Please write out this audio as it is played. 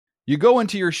You go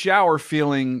into your shower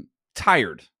feeling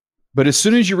tired, but as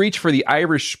soon as you reach for the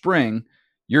Irish Spring,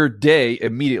 your day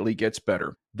immediately gets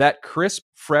better. That crisp,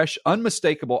 fresh,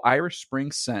 unmistakable Irish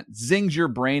Spring scent zings your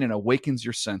brain and awakens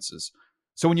your senses.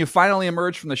 So when you finally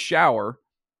emerge from the shower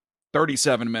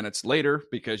 37 minutes later,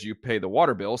 because you pay the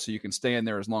water bill so you can stay in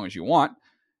there as long as you want,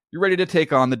 you're ready to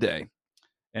take on the day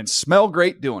and smell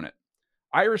great doing it.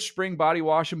 Irish Spring Body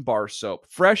Wash and Bar Soap.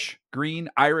 Fresh, green,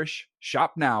 Irish.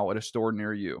 Shop now at a store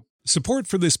near you. Support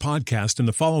for this podcast and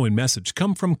the following message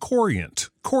come from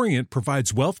Corient. Corient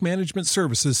provides wealth management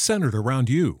services centered around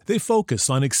you. They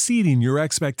focus on exceeding your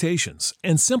expectations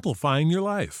and simplifying your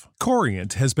life.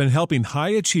 Corient has been helping high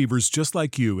achievers just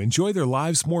like you enjoy their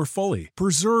lives more fully,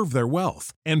 preserve their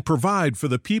wealth, and provide for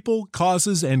the people,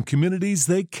 causes, and communities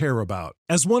they care about.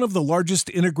 As one of the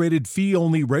largest integrated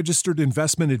fee-only registered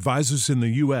investment advisors in the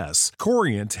U.S.,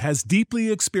 Corient has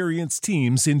deeply experienced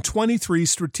teams in 23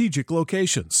 strategic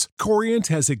locations. Corient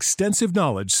has extensive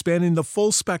knowledge spanning the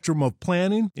full spectrum of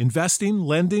planning, investing,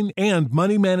 lending, and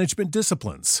money management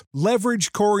disciplines.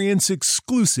 Leverage Corient's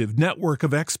exclusive network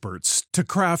of experts to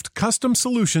craft custom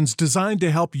solutions designed to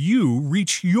help you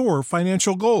reach your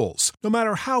financial goals, no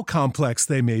matter how complex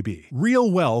they may be.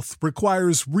 Real wealth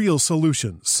requires real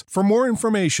solutions. For more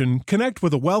information, connect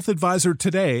with a wealth advisor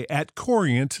today at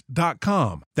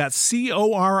Corient.com. That's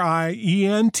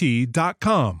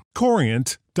Corient.com.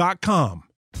 Corient.com.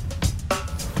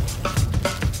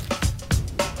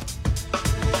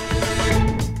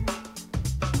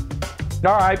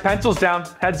 All right, pencils down,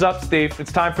 heads up, Steve.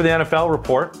 It's time for the NFL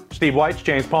report. Steve White,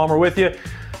 James Palmer with you.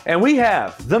 And we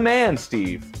have the man,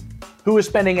 Steve, who is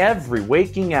spending every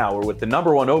waking hour with the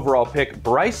number one overall pick,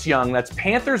 Bryce Young. That's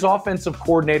Panthers offensive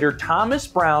coordinator Thomas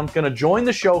Brown, going to join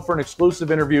the show for an exclusive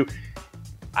interview.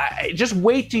 Just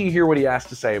wait till you hear what he has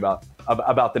to say about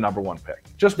the number one pick.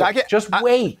 Just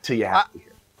wait till you have to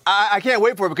hear. I can't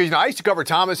wait for it because I used to cover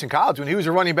Thomas in college when he was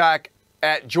a running back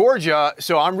at Georgia,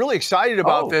 so I'm really excited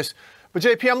about this. But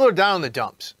JP, I'm a little down in the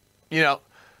dumps.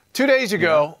 2 days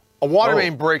ago, a water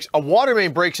main breaks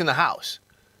in the house.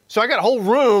 So I got a whole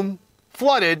room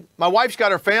flooded. My wife's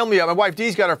got her family up. My wife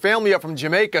Dee's got her family up from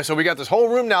Jamaica, so we got this whole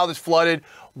room now that's flooded.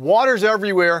 Water's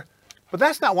everywhere. But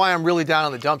that's not why I'm really down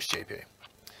in the dumps, JP.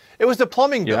 It was the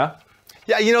plumbing bill.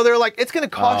 Yeah, they're like, it's going to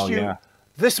cost you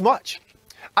this much.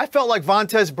 I felt like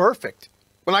Vontaze Burfict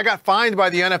when I got fined by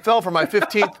the NFL for my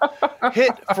 15th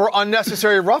hit for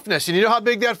unnecessary roughness. And you know how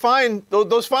big that fine,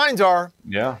 those fines are.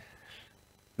 Yeah.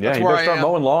 Yeah, you better start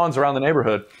mowing lawns around the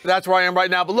neighborhood. That's where I am right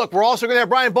now. But look, we're also going to have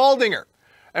Brian Baldinger.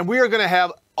 And we are going to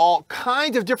have all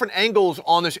kinds of different angles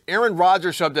on this Aaron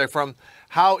Rodgers subject, from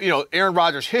how, Aaron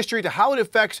Rodgers' history to how it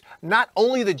affects not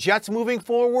only the Jets moving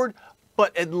forward,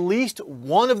 but at least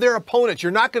one of their opponents.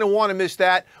 You're not going to want to miss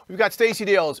that. We've got Stacey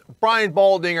Dales, Brian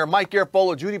Baldinger, Mike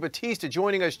Garafolo, Judy Batista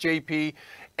joining us, JP.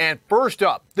 And first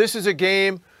up, this is a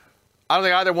game I don't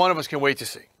think either one of us can wait to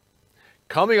see.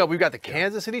 Coming up, we've got the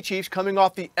Kansas City Chiefs coming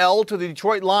off the L to the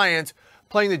Detroit Lions,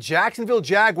 playing the Jacksonville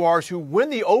Jaguars, who win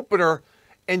the opener.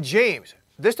 And James,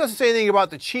 this doesn't say anything about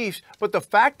the Chiefs, but the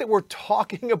fact that we're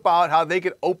talking about how they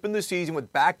could open the season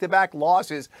with back-to-back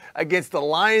losses against the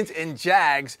Lions and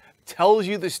Jags tells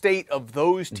you the state of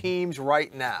those teams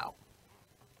right now.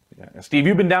 Yeah. Steve,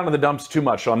 you've been down to the dumps too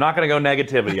much, so I'm not going to go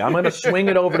negativity. I'm going to swing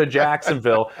it over to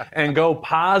Jacksonville and go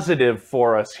positive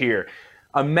for us here.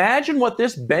 Imagine what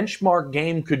this benchmark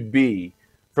game could be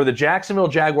for the Jacksonville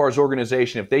Jaguars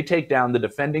organization if they take down the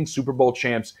defending Super Bowl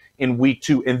champs in week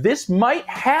 2. And this might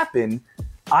happen,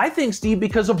 I think, Steve,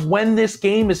 because of when this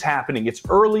game is happening. It's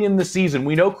early in the season.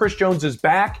 We know Chris Jones is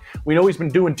back. We know he's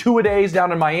been doing two-a-days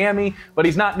down in Miami, but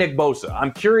he's not Nick Bosa.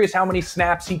 I'm curious how many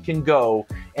snaps he can go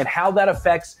and how that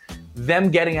affects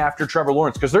them getting after Trevor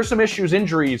Lawrence, because there's some issues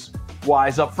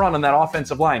injuries-wise up front on that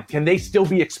offensive line. Can they still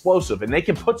be explosive? And they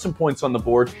can put some points on the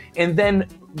board. And then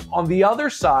on the other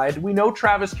side, we know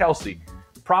Travis Kelce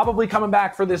probably coming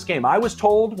back for this game. I was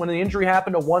told when the injury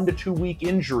happened, a 1 to 2 week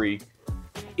injury.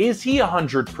 Is he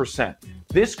 100%?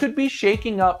 This could be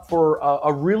shaking up for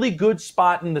a really good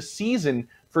spot in the season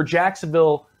for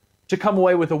Jacksonville to come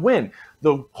away with a win.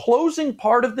 The closing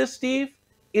part of this, Steve,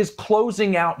 is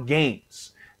closing out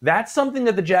games. That's something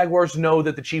that the Jaguars know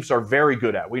that the Chiefs are very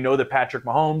good at. We know that Patrick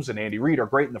Mahomes and Andy Reid are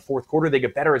great in the fourth quarter. They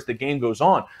get better as the game goes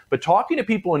on. But talking to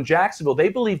people in Jacksonville, they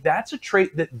believe that's a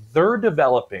trait that they're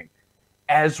developing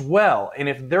as well. And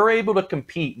if they're able to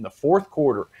compete in the fourth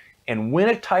quarter and win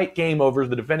a tight game over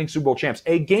the defending Super Bowl champs,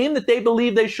 a game that they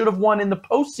believe they should have won in the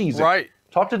postseason. Right.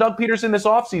 Talk to Doug Peterson this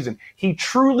offseason. He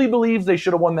truly believes they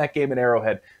should have won that game at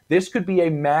Arrowhead. This could be a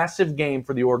massive game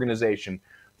for the organization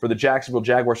for the Jacksonville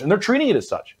Jaguars, and they're treating it as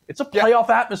such. It's a playoff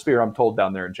atmosphere, I'm told,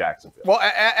 down there in Jacksonville. Well,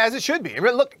 as it should be. I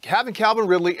mean, look, having Calvin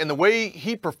Ridley and the way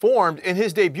he performed in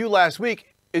his debut last week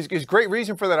is great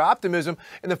reason for that optimism.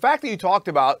 And the fact that you talked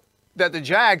about that the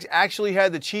Jags actually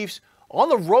had the Chiefs on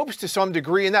the ropes to some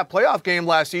degree in that playoff game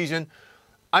last season,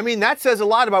 I mean, that says a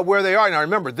lot about where they are. Now,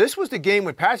 remember, this was the game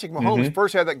when Patrick Mahomes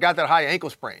first got that high ankle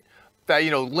sprain that,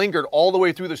 lingered all the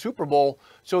way through the Super Bowl.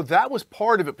 So that was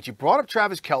part of it. But you brought up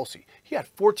Travis Kelce. He had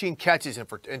 14 catches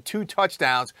and 2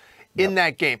 touchdowns in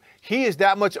that game. He is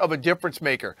that much of a difference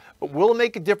maker. But will it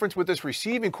make a difference with this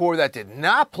receiving core that did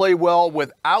not play well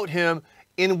without him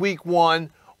in week 1?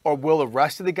 Or will the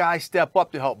rest of the guys step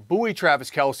up to help buoy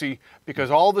Travis Kelce? Because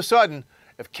all of a sudden,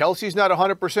 if Kelce's not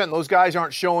 100% and those guys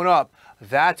aren't showing up,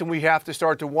 that's when we have to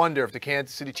start to wonder if the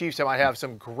Kansas City Chiefs might have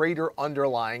some greater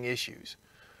underlying issues.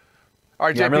 All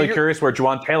right, yeah, JP, I'm really curious where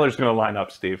Juwan Taylor's going to line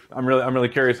up, Steve. I'm really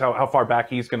curious how far back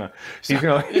he's going to.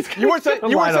 You weren't saying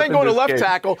going to left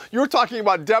tackle. You were talking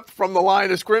about depth from the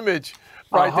line of scrimmage.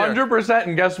 100%.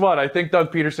 And guess what? I think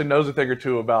Doug Peterson knows a thing or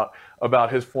two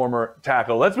about his former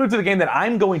tackle. Let's move to the game that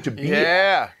I'm going to be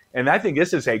at. And I think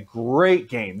this is a great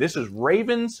game. This is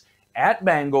Ravens at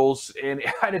Bengals. And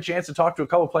I had a chance to talk to a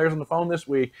couple of players on the phone this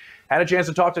week. Had a chance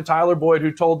to talk to Tyler Boyd,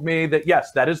 who told me that,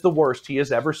 yes, that is the worst he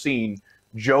has ever seen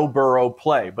Joe Burrow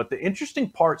play. But the interesting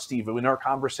part, Steve, in our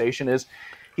conversation is,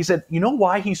 he said, you know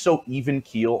why he's so even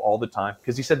keel all the time?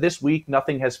 Because he said this week,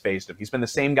 nothing has fazed him. He's been the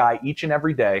same guy each and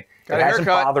every day. It hasn't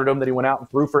bothered him that he went out and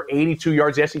threw for 82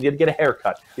 yards. Yes, he did get a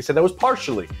haircut. He said that was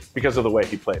partially because of the way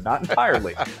he played, not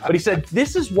entirely. But he said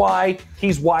this is why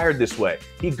he's wired this way.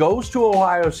 He goes to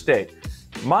Ohio State.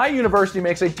 My university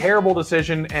makes a terrible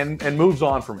decision and moves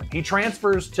on from him. He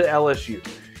transfers to LSU.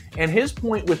 And his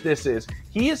point with this is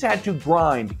he has had to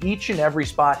grind each and every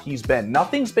spot he's been.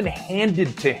 Nothing's been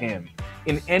handed to him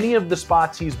in any of the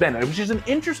spots he's been, which is an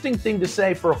interesting thing to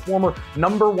say for a former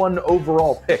 #1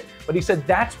 overall pick. But he said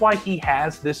that's why he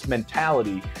has this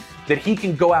mentality that he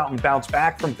can go out and bounce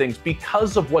back from things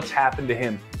because of what's happened to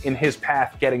him in his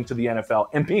path getting to the NFL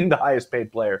and being the highest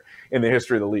paid player in the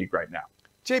history of the league right now.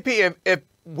 JP, if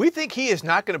we think he is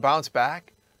not going to bounce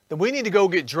back, then we need to go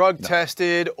get drug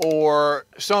tested or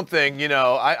something.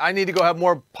 I need to go have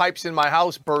more pipes in my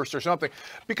house burst or something,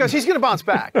 because he's going to bounce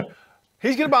back.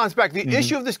 He's going to bounce back. The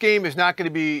issue of this game is not going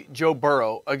to be Joe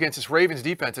Burrow against this Ravens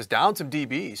defense. It's down some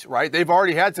DBs, right? They've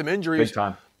already had some injuries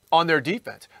on their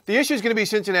defense. The issue is going to be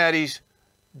Cincinnati's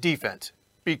defense,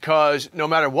 because no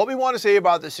matter what we want to say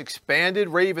about this expanded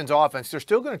Ravens offense, they're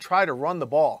still going to try to run the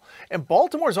ball. And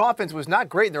Baltimore's offense was not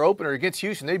great in their opener against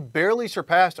Houston. They barely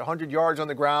surpassed 100 yards on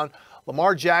the ground.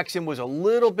 Lamar Jackson was a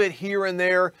little bit here and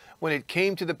there when it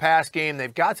came to the pass game.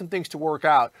 They've got some things to work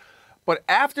out. But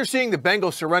after seeing the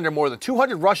Bengals surrender more than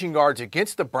 200 rushing yards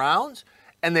against the Browns,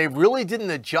 and they really didn't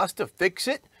adjust to fix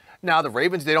it. Now, the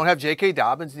Ravens, they don't have J.K.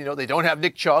 Dobbins. They don't have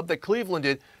Nick Chubb that Cleveland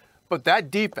did. But that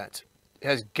defense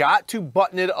has got to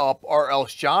button it up, or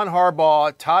else John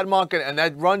Harbaugh, Todd Monken, and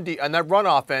that run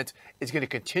offense is going to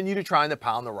continue to try and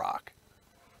pound the rock.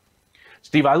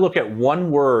 Steve, I look at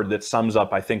one word that sums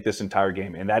up, I think, this entire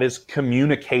game, and that is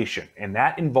communication. And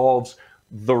that involves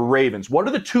the Ravens. What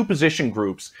are the two position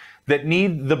groups that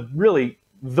need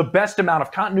the best amount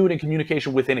of continuity and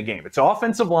communication within a game? It's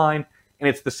offensive line and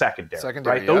it's the secondary,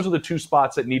 right? Yep. Those are the two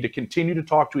spots that need to continue to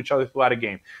talk to each other throughout a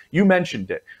game. You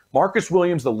mentioned it. Marcus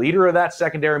Williams, the leader of that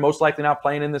secondary, most likely not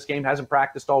playing in this game, hasn't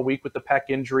practiced all week with the pec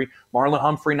injury. Marlon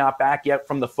Humphrey not back yet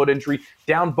from the foot injury.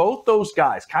 Down both those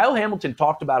guys. Kyle Hamilton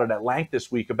talked about it at length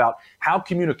this week about how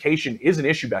communication is an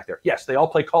issue back there. Yes, they all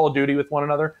play Call of Duty with one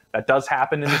another. That does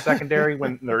happen in the secondary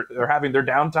when they're having their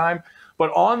downtime. But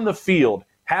on the field,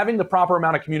 having the proper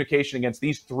amount of communication against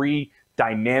these three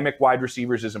dynamic wide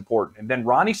receivers is important. And then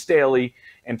Ronnie Staley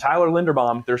and Tyler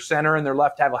Linderbaum, their center and their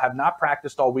left tackle, have not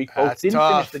practiced all week. Both didn't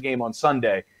finish the game on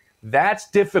Sunday.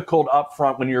 That's difficult up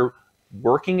front when you're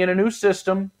working in a new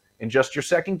system and just your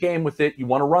second game with it. You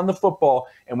want to run the football,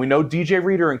 and we know DJ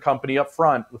Reader and company up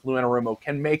front with Lou Anarumo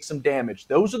can make some damage.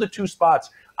 Those are the two spots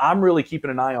I'm really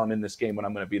keeping an eye on in this game when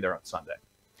I'm going to be there on Sunday.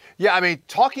 Yeah, I mean,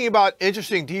 talking about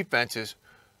interesting defenses,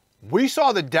 we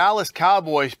saw the Dallas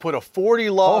Cowboys put a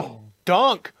 40-love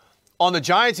dunk on the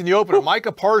Giants in the opener.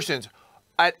 Micah Parsons,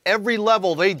 at every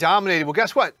level, they dominated. Well,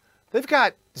 guess what? They've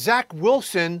got Zach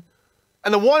Wilson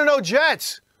and the 1-0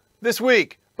 Jets this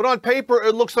week. But on paper,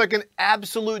 it looks like an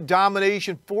absolute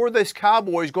domination for this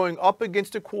Cowboys going up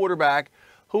against a quarterback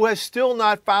who has still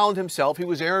not found himself. He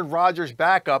was Aaron Rodgers'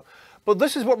 backup. But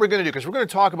this is what we're going to do, because we're going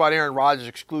to talk about Aaron Rodgers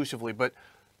exclusively. But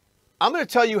I'm going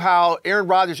to tell you how Aaron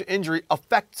Rodgers' injury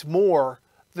affects more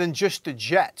than just the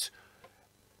Jets.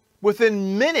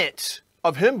 Within minutes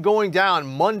of him going down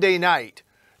Monday night,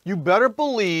 you better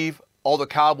believe all the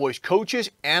Cowboys coaches,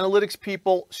 analytics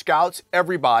people, scouts,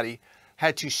 everybody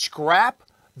had to scrap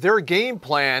their game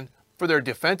plan for their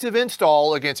defensive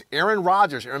install against Aaron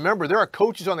Rodgers. And remember, there are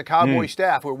coaches on the Cowboys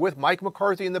staff who are with Mike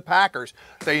McCarthy and the Packers.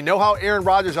 They know how Aaron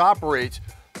Rodgers operates.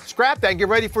 Scrap that and get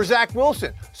ready for Zach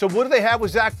Wilson. So what do they have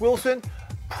with Zach Wilson?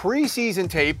 Preseason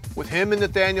tape with him and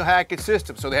Nathaniel Hackett's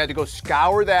system. So they had to go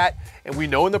scour that. And we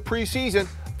know in the preseason,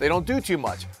 they don't do too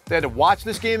much. They had to watch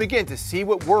this game again to see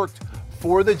what worked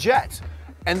for the Jets.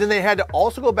 And then they had to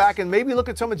also go back and maybe look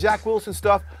at some of Zach Wilson's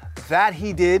stuff that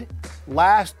he did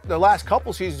the last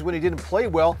couple seasons when he didn't play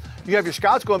well. You have your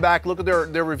scouts going back, look at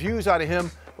their reviews out of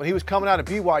him when he was coming out of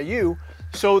BYU.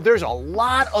 So there's a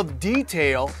lot of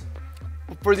detail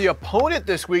for the opponent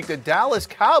this week, the Dallas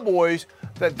Cowboys,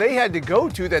 that they had to go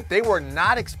to that they were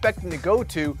not expecting to go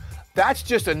to. That's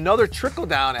just another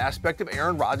trickle-down aspect of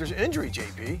Aaron Rodgers' injury,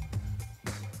 JP.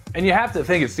 And you have to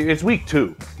think it's week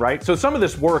 2, right? So some of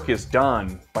this work is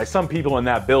done by some people in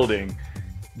that building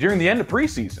during the end of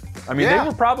preseason. I mean, They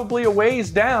were probably a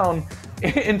ways down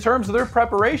in terms of their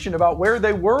preparation about where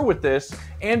they were with this,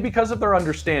 and because of their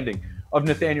understanding of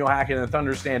Nathaniel Hackett and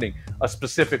understanding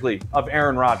specifically of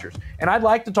Aaron Rodgers. And I'd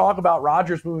like to talk about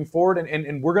Rodgers moving forward,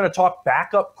 and we're going to talk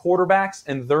backup quarterbacks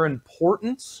and their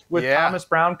importance with Thomas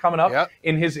Brown coming up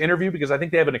in his interview, because I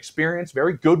think they have an experience,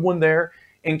 very good one there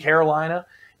in Carolina.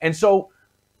 And so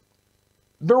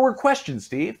there were questions,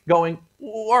 Steve, going,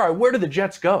 all right, where do the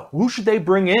Jets go? Who should they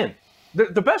bring in?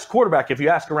 The best quarterback, if you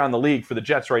ask around the league for the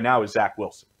Jets right now, is Zach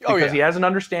Wilson. Because he has an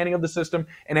understanding of the system,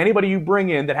 and anybody you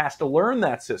bring in that has to learn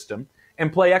that system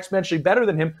and play exponentially better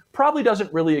than him probably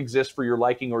doesn't really exist for your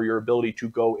liking or your ability to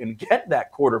go and get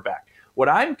that quarterback. What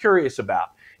I'm curious about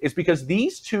is because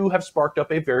these two have sparked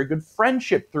up a very good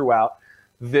friendship throughout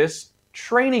this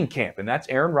training camp, and that's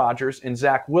Aaron Rodgers and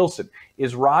Zach Wilson.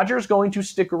 Is Rodgers going to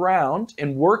stick around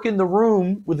and work in the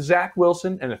room with Zach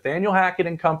Wilson and Nathaniel Hackett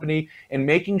and company and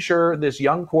making sure this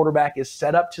young quarterback is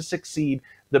set up to succeed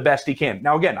the best he can?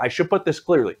 Now, again, I should put this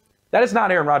clearly. That is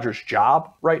not Aaron Rodgers'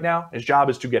 job right now. His job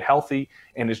is to get healthy,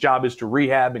 and his job is to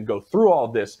rehab and go through all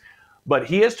of this. But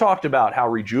he has talked about how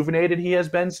rejuvenated he has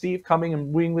been, Steve, coming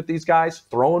and being with these guys,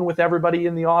 throwing with everybody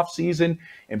in the offseason,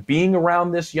 and being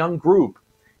around this young group.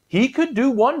 He could do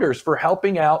wonders for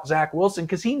helping out Zach Wilson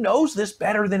because he knows this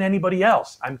better than anybody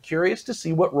else. I'm curious to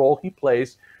see what role he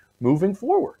plays moving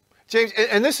forward. James,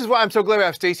 and this is why I'm so glad we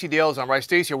have Stacey Dales on, right?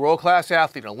 Stacey, a world-class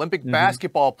athlete, an Olympic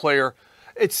basketball player.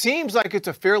 It seems like it's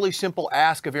a fairly simple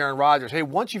ask of Aaron Rodgers. Hey,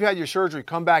 once you've had your surgery,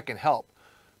 come back and help.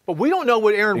 But we don't know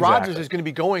what Aaron Rodgers is going to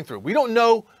be going through. We don't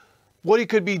know what he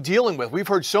could be dealing with. We've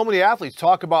heard so many athletes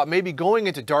talk about maybe going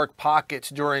into dark pockets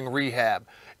during rehab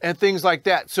and things like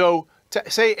that. So to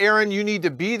say, Aaron, you need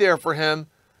to be there for him,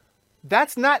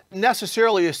 that's not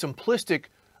necessarily as simplistic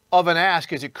of an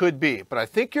ask as it could be. But I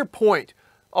think your point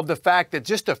of the fact that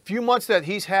just a few months that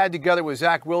he's had together with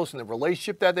Zach Wilson, the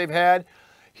relationship that they've had,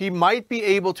 he might be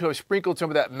able to have sprinkled some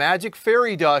of that magic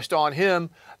fairy dust on him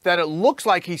that it looks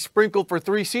like he sprinkled for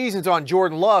 3 seasons on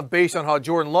Jordan Love based on how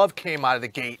Jordan Love came out of the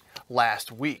gate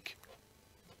last week.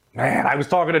 Man, I was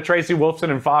talking to Tracy Wolfson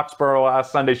in Foxborough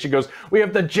last Sunday. She goes, we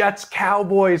have the Jets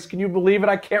Cowboys. Can you believe it?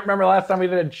 I can't remember last time we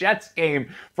did a Jets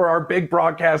game for our big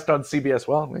broadcast on CBS.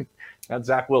 Well, we had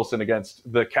Zach Wilson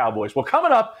against the Cowboys. Well,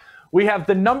 coming up, we have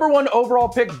the #1 overall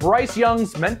pick, Bryce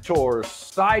Young's mentor,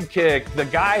 sidekick, the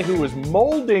guy who was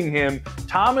molding him,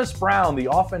 Thomas Brown, the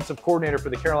offensive coordinator for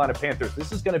the Carolina Panthers.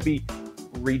 This is going to be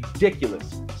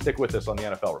ridiculous. Stick with us on the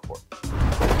NFL Report.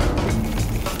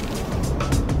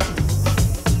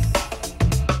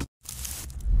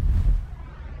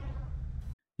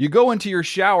 You go into your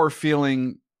shower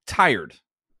feeling tired,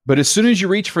 but as soon as you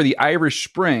reach for the Irish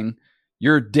Spring,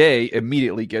 your day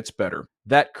immediately gets better.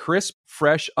 That crisp,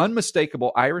 fresh,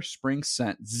 unmistakable Irish Spring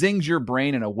scent zings your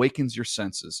brain and awakens your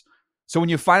senses. So when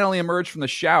you finally emerge from the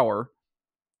shower,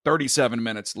 37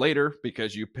 minutes later,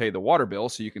 because you pay the water bill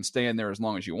so you can stay in there as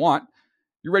long as you want,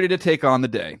 you're ready to take on the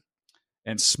day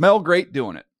and smell great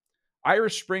doing it.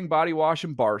 Irish Spring Body Wash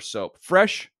and Bar Soap.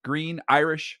 Fresh, green,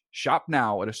 Irish. Shop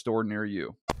now at a store near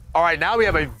you. All right, now we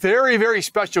have a very, very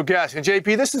special guest. And,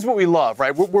 JP, this is what we love,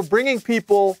 right? We're bringing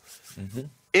people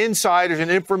insiders and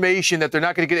information that they're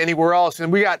not going to get anywhere else.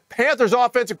 And we got Panthers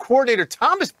offensive coordinator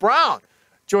Thomas Brown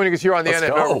joining us here on the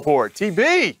NFL Report.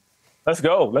 TB. Let's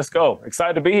go. Let's go.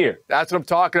 Excited to be here. That's what I'm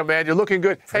talking about, man. You're looking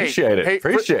good. Appreciate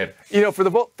it. You know, for the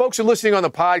folks who are listening on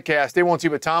the podcast, they won't see,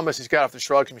 but Thomas has got off the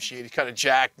shrugs machine. He's kind of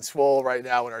jacked and swole right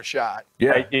now in our shot.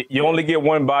 Yeah, you only get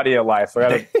one body in life, so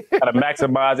I gotta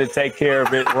maximize it, take care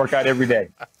of it, work out every day.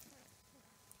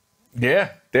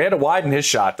 Yeah, They had to widen his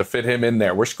shot to fit him in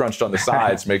there. We're scrunched on the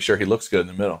sides, make sure he looks good in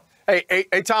the middle. Hey,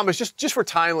 Thomas, just for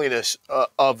timeliness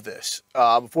of this,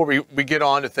 before we get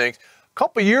on to things, a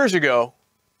couple years ago,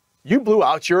 you blew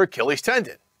out your Achilles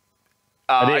tendon.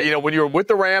 When you were with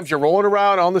the Rams, you're rolling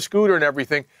around on the scooter and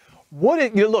everything.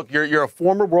 Look, you're a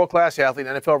former world-class athlete,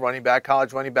 NFL running back,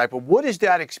 college running back, but what is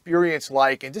that experience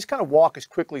like? And just kind of walk us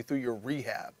quickly through your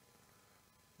rehab.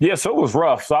 Yeah, so it was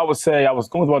rough. So I would say I was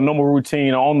going through a normal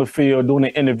routine on the field, doing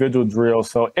an individual drill.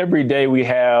 So every day we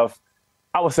have,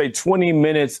 I would say, 20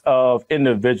 minutes of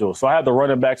individual. So I have the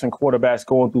running backs and quarterbacks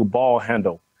going through ball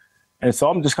handle. And so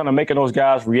I'm just kind of making those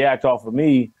guys react off of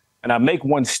me. And I make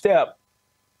one step,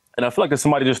 and I feel like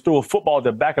somebody just threw a football at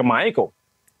the back of my ankle.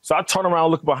 So I turn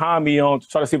around, look behind me to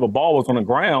try to see if a ball was on the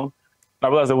ground. And I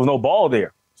realized there was no ball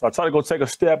there. So I try to go take a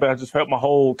step, and I just felt my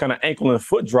whole kind of ankle and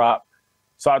foot drop.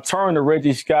 So I turned to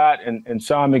Reggie Scott and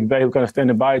Sean McVay, who kind of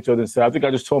standing by each other, and said, I think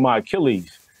I just tore my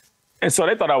Achilles. And so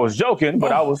they thought I was joking,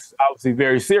 but I was obviously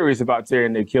very serious about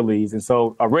tearing the Achilles. And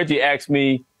so Reggie asked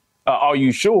me, are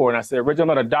you sure? And I said, Reggie, I'm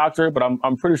not a doctor, but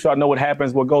I'm pretty sure I know what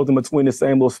happens, what goes in between the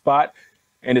same little spot.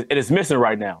 And it is missing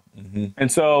right now. Mm-hmm.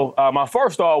 And so my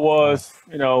first thought was,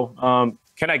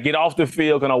 can I get off the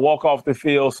field? Can I walk off the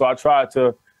field? So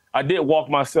I did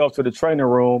walk myself to the training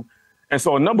room. And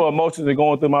so a number of emotions are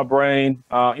going through my brain.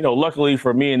 Luckily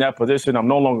for me in that position, I'm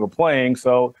no longer playing.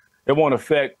 So it won't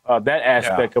affect that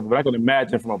aspect of it. But I can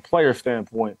imagine from a player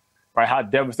standpoint, right, how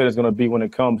devastating it's going to be when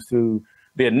it comes to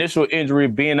the initial injury,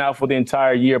 being out for the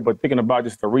entire year, but thinking about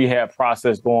just the rehab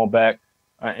process going back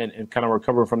and kind of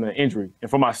recovering from the injury.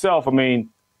 And for myself, I'm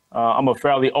a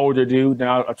fairly older dude.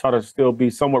 Now I try to still be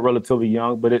somewhat relatively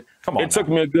young, but it took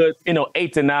me a good,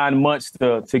 8 to 9 months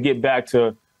to get back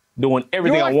to doing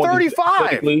everything I wanted. You were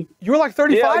like 35. You were like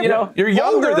 35? Yeah, you're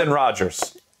younger than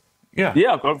Rodgers.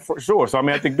 Yeah, for sure. So,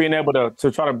 I think being able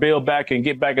to try to build back and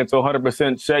get back into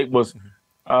 100% shape was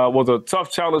a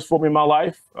tough challenge for me in my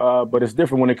life, but it's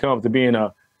different when it comes to being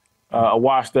a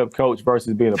washed-up coach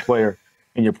versus being a player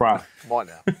in your prime. Come on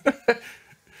now.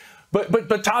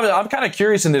 But Tom, I'm kind of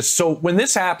curious in this. So when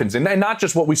this happens, and not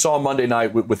just what we saw Monday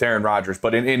night with Aaron Rodgers,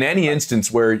 but in any instance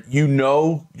where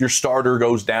your starter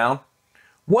goes down,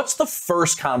 what's the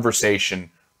first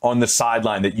conversation on the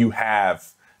sideline that you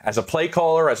have as a play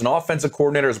caller, as an offensive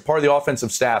coordinator, as a part of the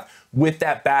offensive staff with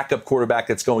that backup quarterback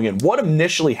that's going in? What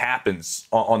initially happens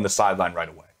on the sideline right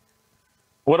away?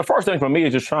 Well, the first thing for me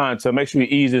is just trying to make sure you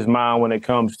ease his mind when it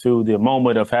comes to the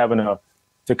moment of having to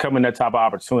come in that type of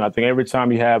opportunity. I think every time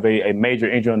you have a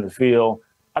major injury on the field,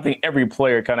 I think every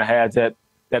player kind of has that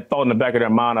thought in the back of their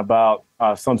mind about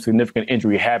some significant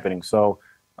injury happening. So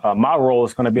my role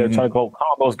is going to be to try to calm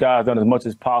those guys down as much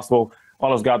as possible. All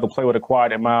those guys to play with a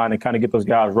quiet mind and kind of get those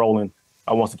guys rolling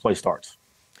once the play starts.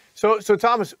 So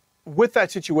Thomas, with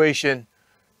that situation,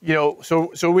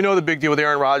 so we know the big deal with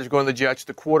Aaron Rodgers going to the Jets,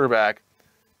 the quarterback.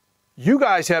 You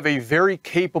guys have a very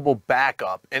capable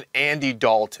backup in Andy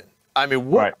Dalton.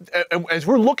 Right. As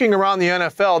we're looking around the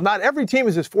NFL, not every team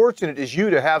is as fortunate as you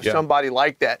to have somebody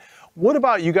like that. What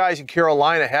about you guys in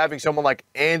Carolina having someone like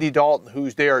Andy Dalton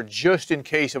who's there just in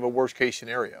case of a worst-case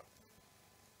scenario?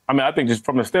 I think just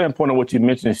from the standpoint of what you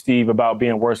mentioned, Steve, about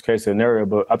being worst-case scenario,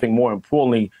 but I think more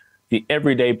importantly, the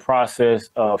everyday process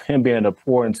of him being able to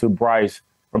pour into Bryce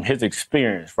from his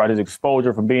experience, right, his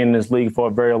exposure from being in this league for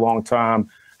a very long time,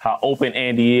 how open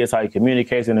Andy is, how he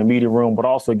communicates in the media room, but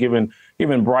also giving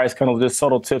Bryce kind of just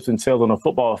subtle tips and tales on the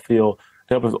football field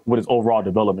to help us with his overall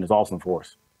development is awesome for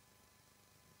us.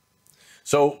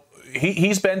 So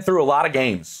he's been through a lot of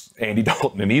games, Andy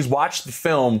Dalton, and he's watched the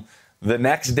film the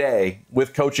next day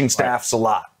with coaching staffs a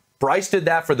lot. Bryce did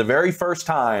that for the very first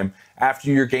time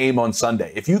after your game on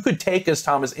Sunday. If you could take us,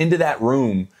 Thomas, into that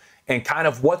room and kind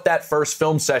of what that first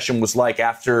film session was like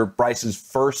after Bryce's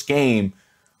first game,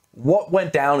 what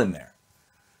went down in there?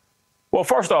 Well,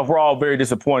 first off, we're all very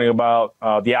disappointed about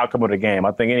the outcome of the game.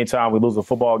 I think anytime we lose a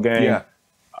football game,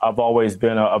 I've always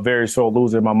been a very sore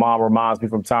loser. My mom reminds me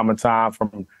from time to time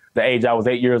from the age I was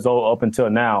 8 years old up until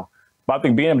now. But I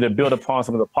think being able to build upon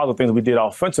some of the positive things we did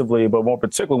offensively, but more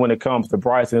particularly when it comes to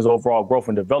Bryce and his overall growth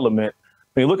and development,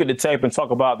 when you look at the tape and talk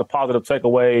about the positive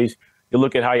takeaways, you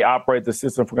look at how he operates the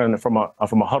system from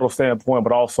a huddle standpoint,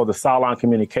 but also the sideline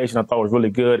communication I thought was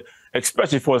really good,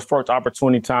 especially for his first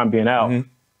opportunity time being out. Mm-hmm.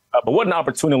 But what an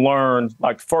opportunity to learn,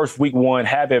 like first week one,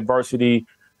 have adversity.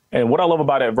 And what I love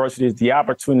about adversity is the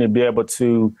opportunity to be able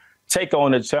to take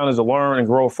on the challenge to learn and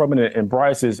grow from it. And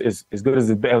Bryce is as good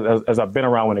as I've been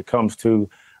around when it comes to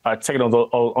taking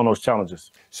on those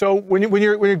challenges. So when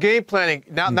you're game planning,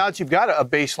 now that you've got a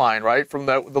baseline, right, from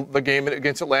the game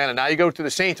against Atlanta, now you go to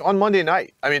the Saints on Monday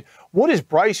night. I mean, what is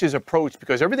Bryce's approach?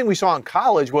 Because everything we saw in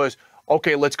college was,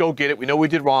 okay, let's go get it. We know we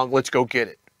did wrong. Let's go get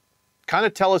it. Kind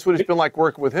of tell us what it's been like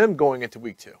working with him going into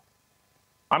week 2.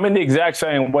 I'm in the exact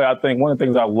same way. I think one of the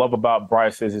things I love about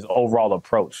Bryce is his overall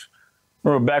approach.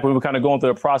 Remember back when we were kind of going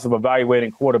through the process of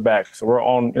evaluating quarterbacks. So we're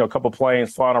on a couple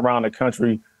planes flying around the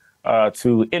country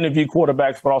to interview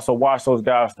quarterbacks, but also watch those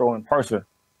guys throw in person.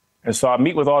 And so I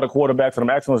meet with all the quarterbacks, and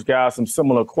I'm asking those guys some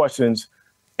similar questions.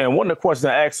 And one of the questions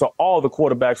I asked all the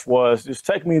quarterbacks was, just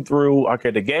take me through,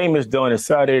 okay, the game is done. It's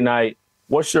Saturday night.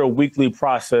 What's your weekly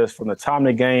process from the time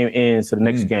the game ends to the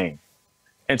next game?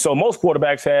 And so most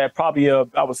quarterbacks had probably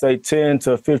I would say 10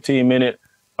 to 15-minute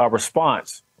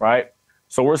response, right?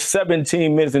 So we're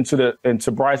 17 minutes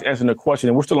into Bryce answering the question,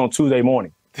 and we're still on Tuesday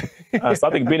morning. So I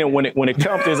think when it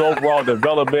comes to his overall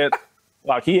development,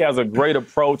 like he has a great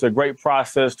approach, a great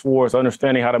process towards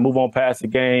understanding how to move on past the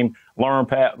game,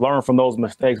 learn from those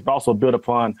mistakes, but also build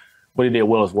upon what he did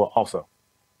well as well also.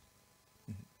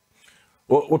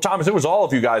 Well, Thomas, it was all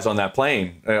of you guys on that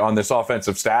plane, on this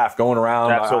offensive staff going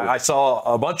around. I saw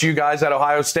a bunch of you guys at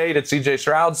Ohio State at C.J.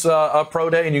 Stroud's pro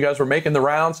day, and you guys were making the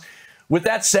rounds. With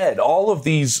that said, all of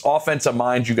these offensive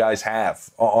minds you guys have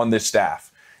on this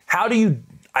staff, how do you,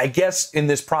 I guess, in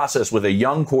this process with a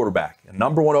young quarterback, a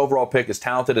number 1 overall pick, as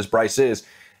talented as Bryce is,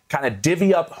 kind of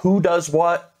divvy up who does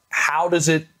what? How does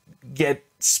it get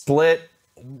split?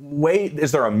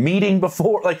 Is there a meeting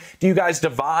before? Like, do you guys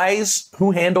devise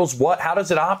who handles what? How does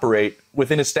it operate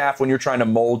within a staff when you're trying to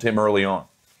mold him early on?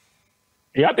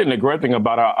 Yeah, I think the great thing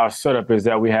about our setup is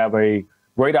that we have a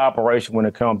great operation when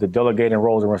it comes to delegating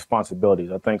roles and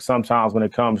responsibilities. I think sometimes when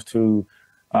it comes to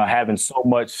having so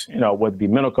much, whether it be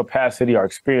mental capacity or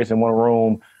experience in one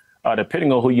room,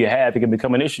 depending on who you have, it can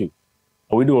become an issue.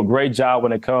 But we do a great job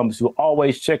when it comes to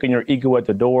always checking your ego at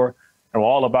the door. And we're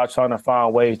all about trying to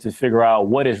find ways to figure out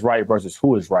what is right versus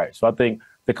who is right. So I think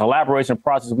the collaboration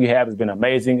process we have has been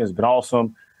amazing. It's been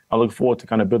awesome. I look forward to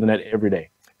kind of building that every day.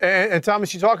 And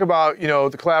Thomas, you talk about,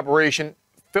 the collaboration,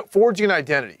 forging an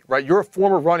identity, right? You're a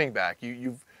former running back.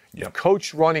 You've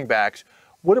coached running backs.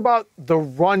 What about the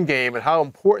run game and how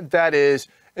important that is?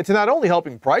 And to not only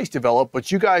helping Bryce develop,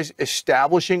 but you guys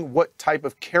establishing what type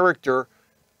of character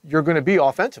you're going to be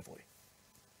offensively.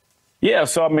 Yeah,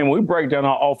 so, we break down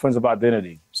our offensive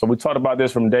identity. So we talked about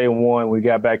this from day one. We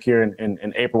got back here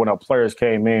in April when our players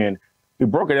came in. We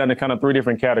broke it down to kind of 3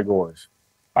 different categories.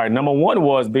 All right, number 1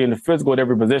 was being physical at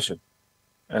every position.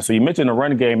 And so you mentioned the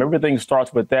run game. Everything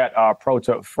starts with that approach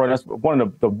up front. That's one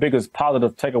of the biggest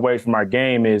positive takeaways from our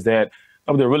game is that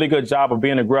we did a really good job of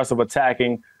being aggressive,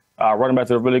 attacking. Running backs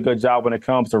did a really good job when it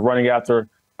comes to running after,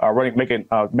 making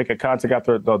contact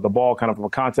after the ball, kind of from a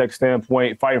contact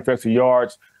standpoint, fighting for extra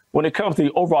yards. When it comes to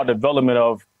the overall development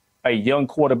of a young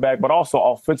quarterback, but also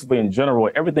offensively in general,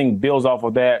 everything builds off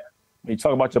of that. When you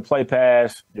talk about your play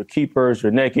pass, your keepers,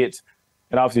 your nakeds,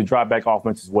 and obviously drop back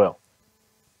offense as well.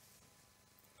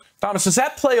 Thomas, does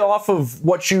that play off of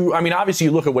what obviously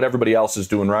you look at what everybody else is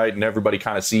doing, right? And everybody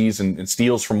kind of sees and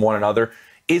steals from one another.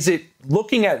 Is it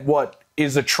looking at what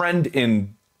is a trend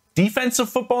in defensive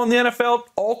football in the NFL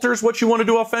alters what you want to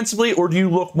do offensively, or do you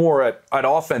look more at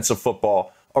offensive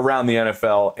football around the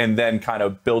NFL and then kind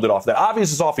of build it off that?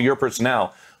 Obviously, it's off of your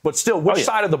personnel, but still, which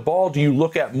side of the ball do you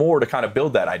look at more to kind of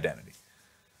build that identity?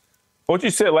 What you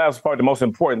said last was probably the most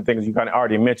important thing, as you kind of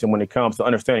already mentioned, when it comes to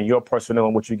understanding your personnel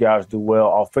and what you guys do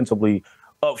well offensively,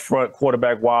 up front,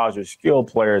 quarterback-wise, your skilled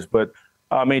players. But,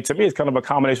 to me, it's kind of a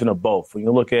combination of both. When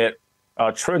you look at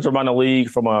trends around the league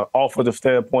from an offensive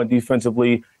standpoint,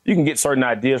 defensively, you can get certain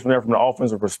ideas from there from an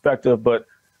offensive perspective, but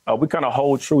we kind of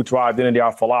hold true to our identity,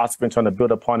 our philosophy, and trying to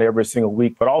build upon it every single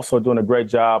week, but also doing a great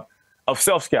job of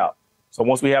self-scout. So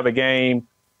once we have a game,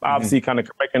 obviously kind of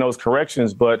making those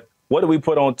corrections, but what do we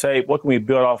put on tape? What can we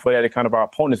build off of that? And kind of our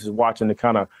opponents is watching to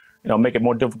kind of, make it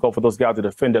more difficult for those guys to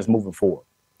defend us moving forward.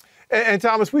 And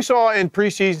Thomas, we saw in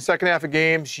preseason, second half of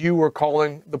games, you were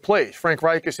calling the plays. Frank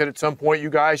Reich said at some point you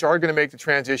guys are going to make the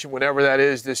transition, whenever that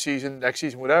is, this season, next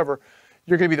season, whatever.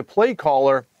 You're going to be the play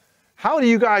caller. How do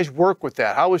you guys work with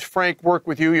that? How does Frank work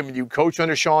with you? You coach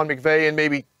under Sean McVay and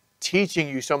maybe teaching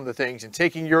you some of the things and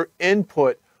taking your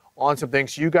input on some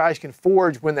things so you guys can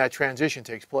forge when that transition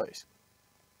takes place.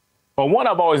 Well, one,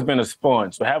 I've always been a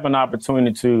sponge. So have an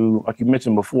opportunity to, like you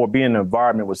mentioned before, be in an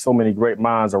environment with so many great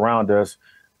minds around us.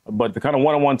 But the kind of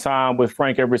one-on-one time with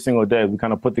Frank every single day, we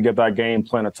kind of put together our game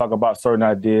plan to talk about certain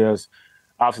ideas.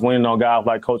 Obviously leaning on guys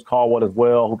like Coach Caldwell as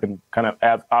well, who can kind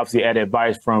of obviously add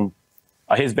advice from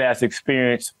his vast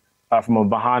experience. from a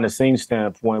behind-the-scenes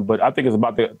standpoint. But I think it's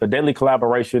about the daily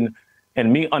collaboration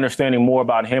and me understanding more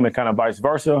about him and kind of vice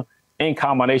versa in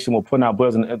combination with putting our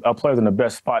players in the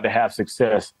best spot to have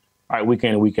success, week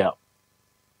in and week out.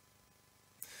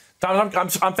 Tom,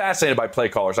 I'm fascinated by play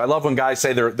callers. I love when guys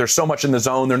say they're so much in the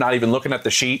zone, they're not even looking at the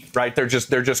sheet, right? They're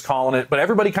just calling it. But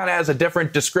everybody kind of has a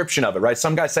different description of it, right?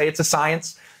 Some guys say it's a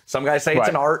science. Some guys say it's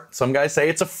an art. Some guys say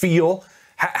it's a feel.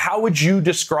 How would you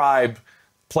describe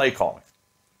play calling?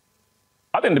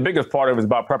 I think the biggest part of it is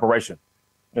about preparation.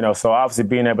 So obviously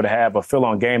being able to have a feel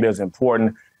on game day is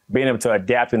important. Being able to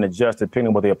adapt and adjust depending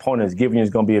on what the opponent is giving you is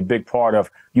going to be a big part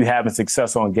of you having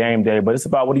success on game day. But it's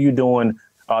about what are you doing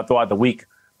throughout the week.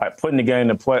 Putting the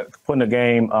game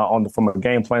from a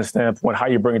game plan standpoint, how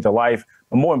you bring it to life,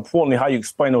 but more importantly, how you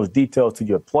explain those details to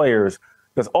your players.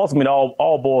 Because ultimately, it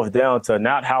all boils down to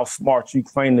not how smart you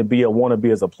claim to be or want to be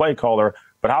as a play caller,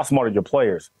 but how smart are your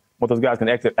players, what those guys can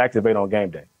activate on game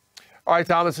day. All right,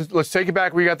 Tom, let's take it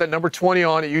back. We got that number 20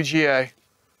 on at UGA.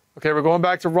 Okay, we're going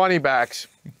back to running backs.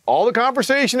 All the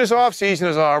conversation this offseason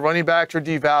is running backs are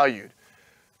devalued.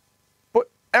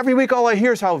 Every week, all I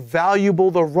hear is how valuable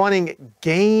the running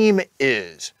game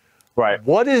is. Right.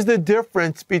 What is the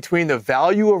difference between the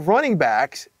value of running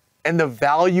backs and the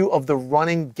value of the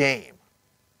running game?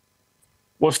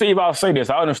 Well, Steve, I'll say this.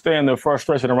 I understand the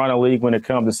frustration around the league when it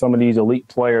comes to some of these elite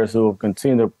players who have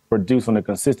continued to produce on a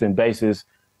consistent basis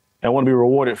and want to be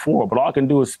rewarded for it. But all I can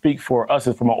do is speak for us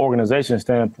from an organization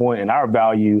standpoint and our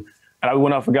value. And I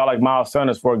went up for a guy like Miles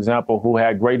Sanders, for example, who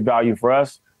had great value for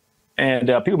us.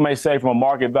 And people may say from a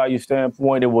market value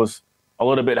standpoint, it was a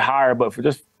little bit higher. But for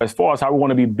just as far as how we want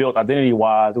to be built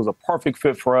identity-wise, it was a perfect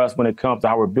fit for us when it comes to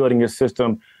how we're building this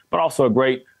system, but also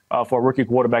great for a rookie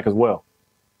quarterback as well.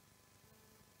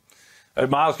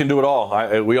 Miles can do it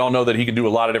all. We all know that he can do a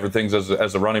lot of different things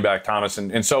as a running back, Thomas.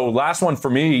 And so last one for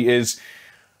me is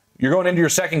you're going into your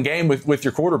second game with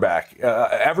your quarterback.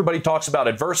 Everybody talks about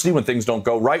adversity when things don't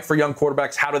go right for young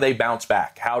quarterbacks. How do they bounce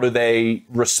back? How do they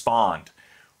respond?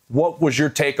 What was your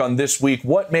take on this week?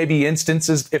 What maybe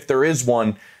instances, if there is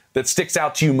one, that sticks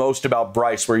out to you most about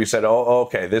Bryce where you said, oh,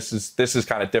 okay, this is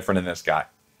kind of different in this guy?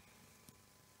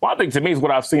 Well, I think to me is what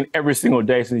I've seen every single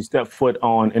day since he stepped foot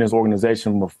in his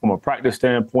organization from a practice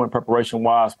standpoint,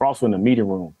 preparation-wise, but also in the meeting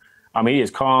room. I mean, he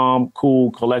is calm,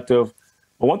 cool, collective.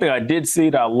 But one thing I did see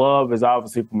that I love is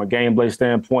obviously from a game play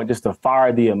standpoint, just the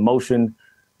fire, the emotion,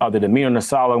 the demeanor on the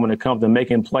sideline when it comes to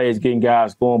making plays, getting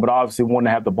guys going, but obviously wanting to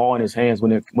have the ball in his hands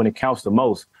when it counts the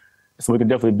most. So we can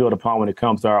definitely build upon when it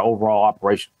comes to our overall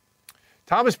operation.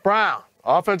 Thomas Brown,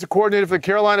 offensive coordinator for the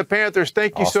Carolina Panthers.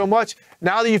 Thank you so much.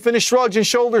 Now that you finished shrugs and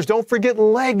shoulders, don't forget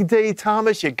leg day,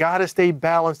 Thomas. You got to stay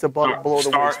balanced above below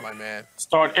the waist, my man.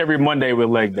 Start every Monday with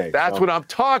leg day. That's what I'm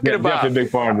talking about. That's a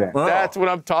big part of that. That's what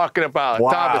I'm talking about.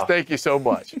 Wow. Thomas, thank you so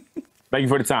much. Thank you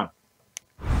for the time.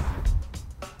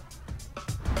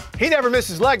 He never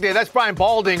misses leg day. That's Brian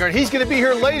Baldinger, and he's going to be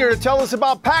here later to tell us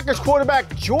about Packers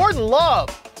quarterback Jordan Love.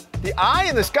 The eye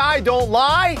and the sky don't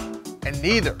lie, and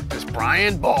neither does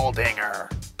Brian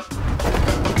Baldinger.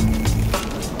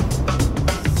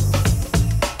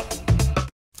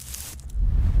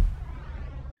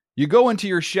 You go into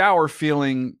your shower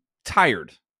feeling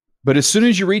tired, but as soon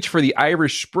as you reach for the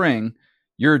Irish Spring,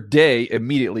 your day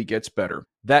immediately gets better.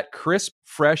 That crisp,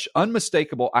 fresh,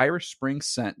 unmistakable Irish Spring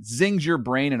scent zings your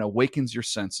brain and awakens your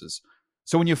senses.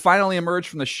 So when you finally emerge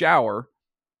from the shower,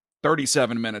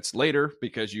 37 minutes later,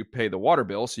 because you pay the water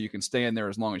bill so you can stay in there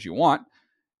as long as you want,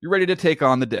 you're ready to take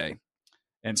on the day.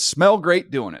 And smell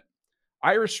great doing it.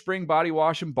 Irish Spring Body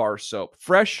Wash and Bar Soap.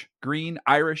 Fresh, green,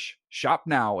 Irish. Shop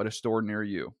now at a store near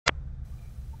you.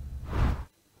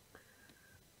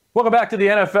 Welcome back to the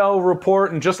NFL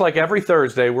Report, and just like every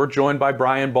Thursday, we're joined by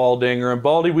Brian Baldinger. And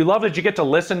Baldy, we love that you get to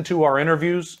listen to our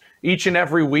interviews each and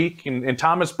every week, and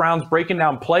Thomas Brown's breaking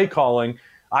down play calling.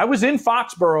 I was in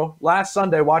Foxborough last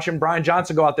Sunday watching Brian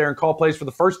Johnson go out there and call plays for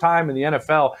the first time in the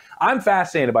NFL. I'm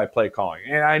fascinated by play calling,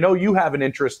 and I know you have an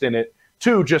interest in it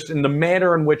too, just in the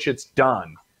manner in which it's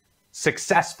done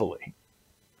successfully.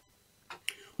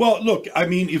 Well, look, I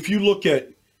mean, if you look at,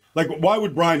 like, why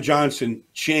would Brian Johnson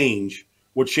change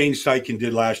what Shane Steichen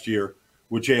did last year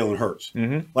with Jalen Hurts?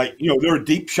 Mm-hmm. Like, they're a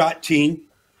deep shot team.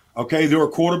 Okay, they're a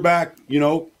quarterback.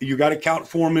 You got to count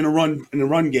for them in a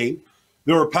run game.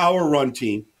 They're a power run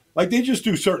team. Like, they just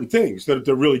do certain things that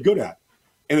they're really good at.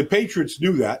 And the Patriots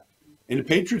knew that. And the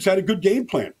Patriots had a good game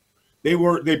plan. They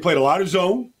played a lot of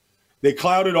zone. They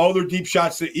clouded all their deep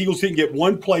shots. The Eagles didn't get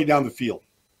one play down the field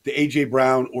to A.J.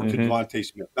 Brown or to Devontae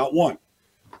Smith. Not one.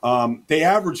 They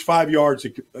averaged 5 yards,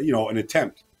 an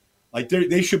attempt. Like,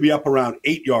 they should be up around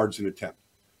 8 yards an attempt.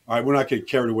 All right, we're not getting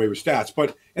carried away with stats.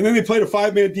 And then they played a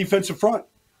 5-man defensive front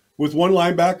with one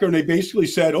linebacker, and they basically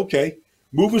said, okay,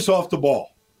 move us off the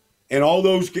ball. And all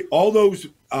those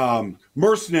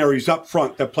mercenaries up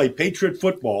front that play Patriot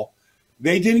football,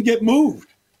 they didn't get moved.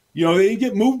 They didn't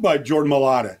get moved by Jordan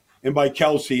Mailata and by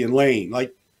Kelsey and Lane.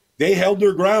 Like, they held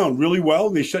their ground really well.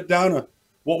 They shut down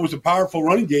what was a powerful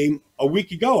running game a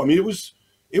week ago. I mean, it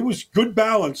was good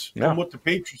balance from what the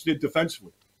Patriots did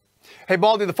defensively. Hey,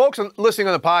 Baldy, the folks listening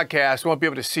on the podcast won't be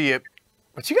able to see it,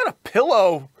 but you got a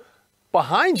pillow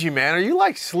behind you, man. Are you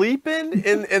like sleeping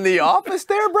in the office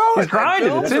there, bro? He's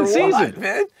grinding. It's in season,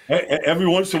 man. Every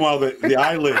once in a while, the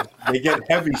eyelids, they get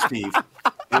heavy, Steve.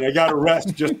 And I got to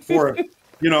rest just for,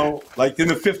 like in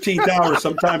the 15th hour,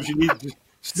 sometimes you need to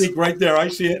sneak right there. I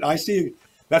see it.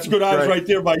 That's good eyes right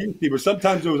there by you, Steve. But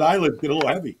sometimes those eyelids get a little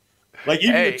heavy. Like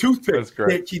even the toothpick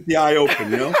can't keep the eye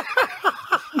open,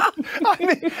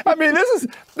 I mean,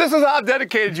 this is how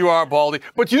dedicated you are, Baldy.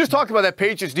 But you just talked about that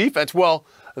Patriots defense. Well,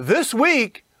 this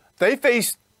week they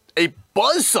faced a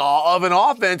buzzsaw of an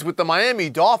offense with the Miami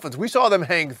Dolphins. We saw them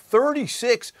hang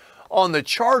 36 on the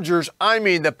Chargers. I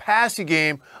mean, the passing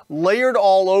game layered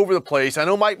all over the place. I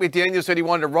know Mike McDaniel said he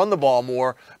wanted to run the ball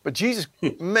more, but Jesus,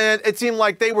 man, it seemed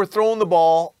like they were throwing the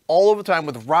ball all over the time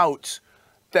with routes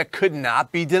that could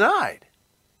not be denied.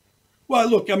 Well,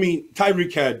 look, I mean,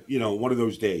 Tyreek had, one of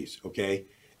those days, okay?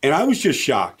 And I was just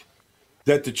shocked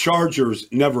that the Chargers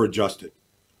never adjusted.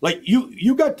 Like,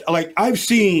 I've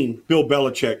seen Bill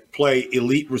Belichick play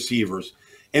elite receivers,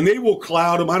 and they will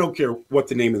cloud them. I don't care what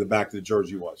the name of the back of the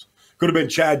jersey was. Could have been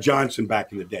Chad Johnson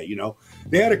back in the day,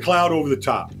 They had a cloud over the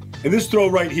top. And this throw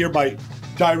right here by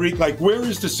Tyreek, like, where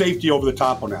is the safety over the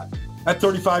top on that? That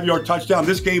 35-yard touchdown,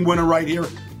 this game winner right here,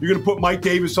 you're going to put Mike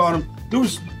Davis on him. There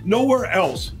was nowhere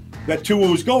else that Tua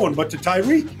was going but to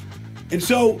Tyreek. And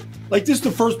so, like, this is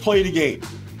the first play of the game.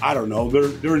 I don't know.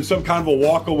 They're in some kind of a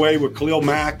walk away with Khalil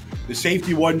Mack. The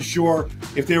safety wasn't sure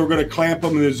if they were going to clamp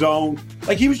him in the zone.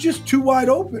 Like, he was just too wide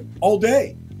open all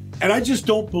day. And I just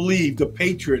don't believe the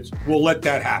Patriots will let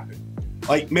that happen.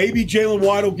 Like, maybe Jalen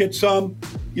Waddle will get some.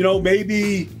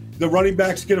 Maybe the running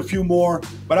backs get a few more.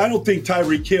 But I don't think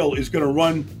Tyreek Hill is going to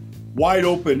run wide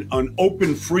open on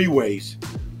open freeways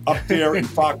up there in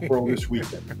Foxborough this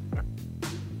weekend.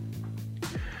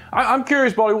 I'm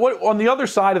curious, Baldy, what on the other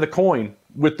side of the coin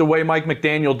with the way Mike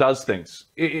McDaniel does things,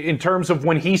 in terms of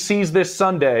when he sees this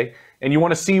Sunday and you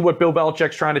want to see what Bill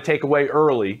Belichick's trying to take away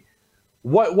early,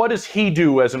 what does he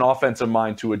do as an offensive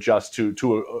mind to adjust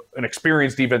to an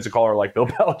experienced defensive caller like Bill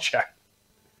Belichick?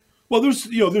 Well,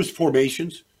 there's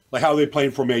formations, like how they play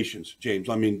in formations, James.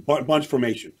 I mean, bunch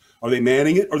formation. Are they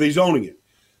manning it? Or are they zoning it?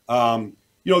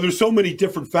 There's so many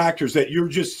different factors that you're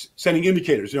just sending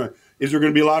indicators. Is there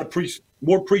going to be a lot of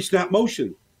more pre-snap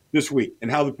motion this week, and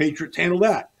how the Patriots handle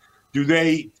that? Do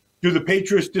the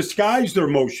Patriots disguise their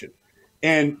motion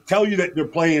and tell you that they're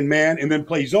playing man and then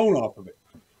play zone off of it?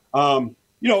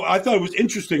 I thought it was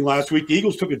interesting last week. The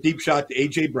Eagles took a deep shot to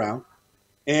A.J. Brown,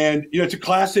 and it's a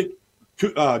classic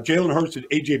Jalen Hurts and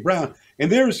A.J. Brown.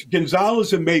 And there's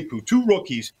Gonzalez and Mapu, two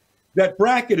rookies that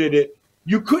bracketed it.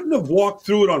 You couldn't have walked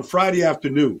through it on Friday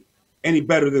afternoon any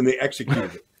better than they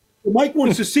executed it. Mike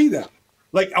wants to see that.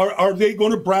 Like, are they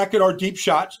going to bracket our deep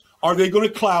shots? Are they going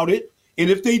to cloud it? And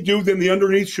if they do, then the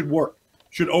underneath should work,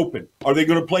 should open. Are they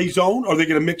going to play zone? Are they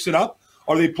going to mix it up?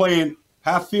 Are they playing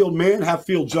half field man, half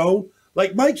field zone?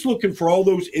 Like, Mike's looking for all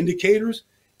those indicators.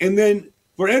 And then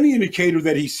for any indicator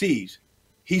that he sees,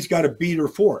 he's got a beater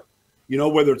for it.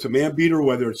 Whether it's a man beater,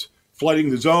 whether it's flooding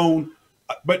the zone.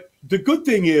 But the good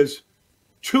thing is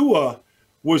Tua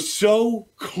was so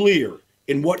clear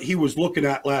in what he was looking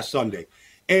at last Sunday.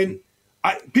 And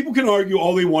people can argue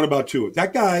all they want about Tua.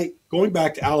 That guy, going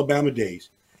back to Alabama days,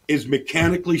 is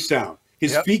mechanically sound.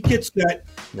 His feet get set,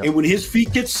 and when his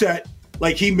feet get set,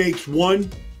 like, he makes one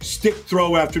stick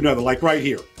throw after another, like right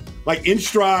here. Like, in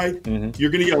stride,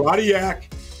 you're going to get a lot of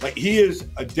yak. Like, he is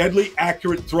a deadly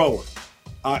accurate thrower.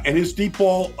 And his deep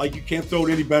ball, like, you can't throw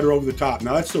it any better over the top.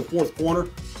 Now, that's the fourth corner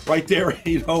right there,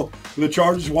 the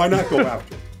Chargers. Why not go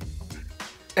after it?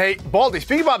 Hey, Baldy,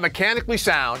 speaking about mechanically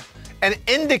sound and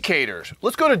indicators,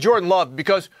 let's go to Jordan Love,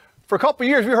 because for a couple of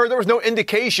years we heard there was no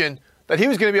indication that he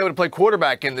was going to be able to play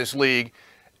quarterback in this league.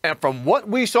 And from what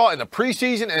we saw in the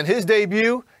preseason and his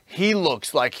debut, he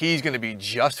looks like he's going to be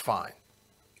just fine.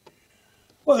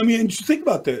 Well, I mean, just think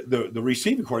about the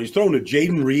receiving core. He's throwing to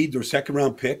Jaden Reed, their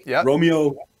second-round pick. Yep.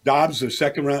 Romeo Dobbs, their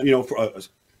second-round, for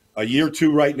a year or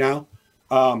two right now.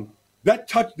 That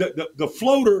touch, the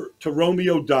floater to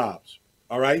Romeo Dobbs,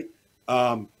 all right?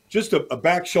 Just a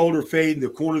back shoulder fade in the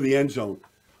corner of the end zone.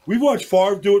 We've watched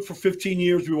Favre do it for 15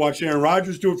 years. We watched Aaron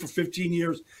Rodgers do it for 15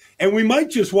 years. And we might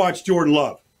just watch Jordan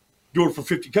Love do it for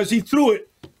 50 because he threw it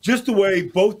just the way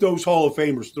both those Hall of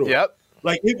Famers threw it. Yep.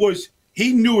 Like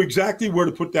he knew exactly where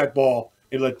to put that ball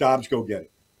and let Dobbs go get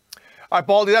it. All right,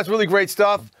 Baldy, that's really great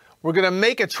stuff. We're going to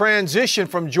make a transition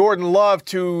from Jordan Love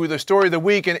to the story of the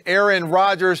week and Aaron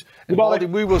Rodgers. And Baldy,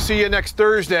 we will see you next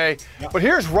Thursday. Yep. But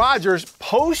here's Rodgers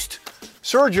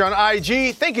post-surgery on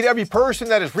IG. Thank you to every person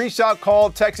that has reached out,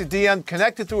 called, texted, DM,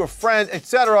 connected through a friend,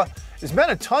 etc. It's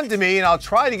meant a ton to me, and I'll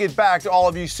try to get back to all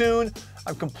of you soon.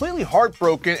 I'm completely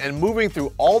heartbroken and moving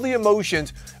through all the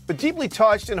emotions, but deeply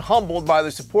touched and humbled by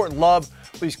the support and love.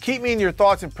 Please keep me in your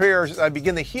thoughts and prayers as I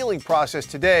begin the healing process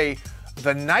today.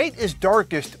 The night is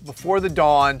darkest before the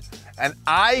dawn, and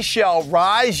I shall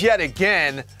rise yet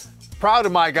again. Proud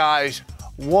of my guys,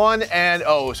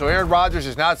 1-0. So Aaron Rodgers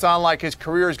does not sound like his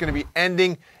career is going to be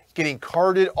ending, getting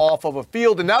carted off of a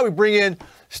field. And now we bring in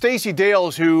Stacey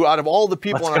Dales, who, out of all the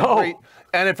people on our great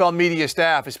NFL media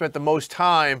staff, has spent the most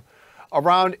time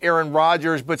around Aaron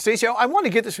Rodgers. But Stacey, I want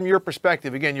to get this from your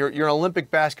perspective. Again, you're an Olympic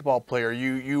basketball player.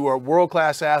 You are a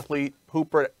world-class athlete,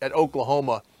 hooper at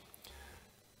Oklahoma.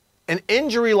 An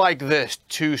injury like this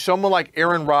to someone like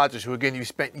Aaron Rodgers, who, again, you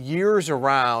spent years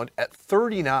around at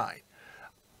 39,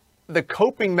 the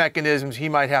coping mechanisms he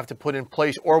might have to put in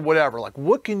place or whatever, like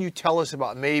what can you tell us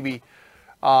about maybe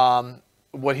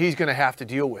what he's going to have to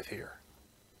deal with here?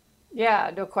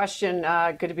 Yeah, no question.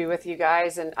 Good to be with you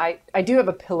guys. And I do have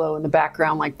a pillow in the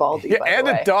background like Baldy, yeah, by and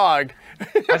the way. A dog.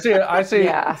 I see.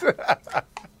 Yeah.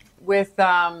 With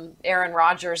Aaron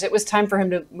Rodgers, it was time for him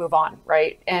to move on,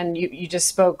 right? And you just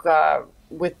spoke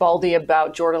with Baldy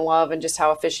about Jordan Love and just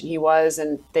how efficient he was,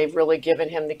 and they've really given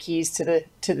him the keys to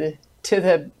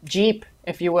the Jeep,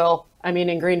 if you will. I mean,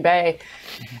 in Green Bay.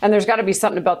 And there's got to be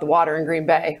something about the water in Green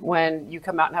Bay when you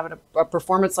come out and have a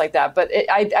performance like that. But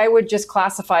I would just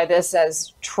classify this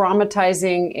as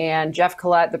traumatizing, and Jeff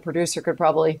Collette, the producer, could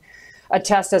probably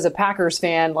attest as a Packers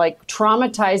fan, like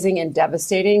traumatizing and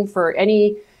devastating for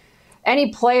any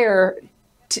player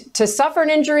to suffer an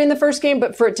injury in the first game,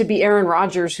 but for it to be Aaron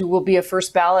Rodgers, who will be a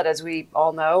first ballot, as we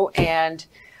all know. And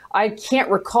I can't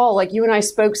recall, like you and I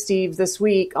spoke, Steve, this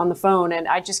week on the phone, and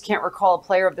I just can't recall a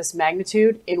player of this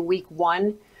magnitude in week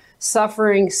one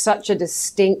suffering such a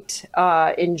distinct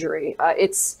injury.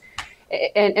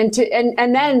 And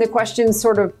then the questions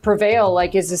sort of prevail,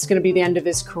 like, is this going to be the end of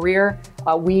his career?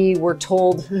 We were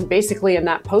told basically in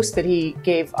that post that he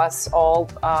gave us all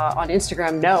on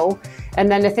Instagram, no. And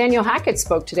then Nathaniel Hackett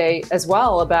spoke today as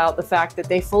well about the fact that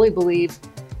they fully believe,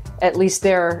 at least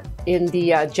there in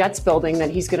the Jets building, that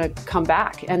he's going to come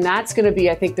back. And that's going to be,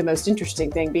 I think, the most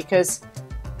interesting thing, because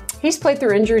he's played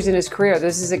through injuries in his career.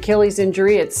 This is Achilles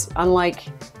injury. It's unlike,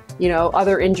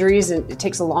 other injuries, and it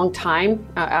takes a long time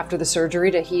after the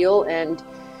surgery to heal and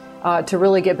to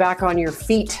really get back on your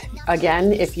feet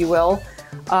again, if you will.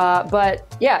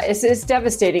 But yeah, it's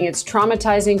devastating. It's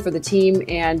traumatizing for the team.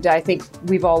 And I think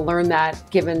we've all learned that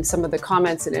given some of the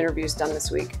comments and interviews done this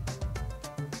week.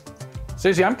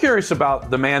 Stacey, I'm curious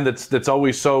about the man that's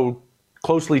always so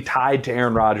closely tied to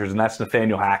Aaron Rodgers, and that's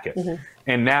Nathaniel Hackett. Mm-hmm.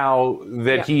 And now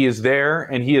that he is there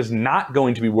and he is not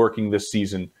going to be working this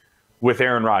season with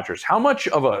Aaron Rodgers, how much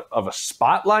of a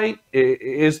spotlight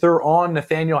is there on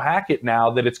Nathaniel Hackett now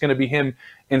that it's going to be him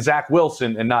and Zach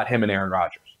Wilson and not him and Aaron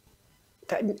Rodgers?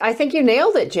 I think you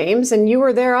nailed it, James. And you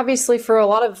were there, obviously, for a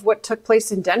lot of what took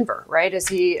place in Denver, right, as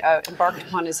he embarked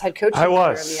upon his head coaching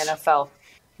career in the NFL.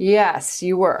 Yes,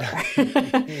 you were.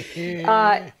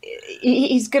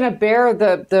 He's going to bear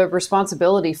the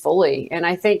responsibility fully. And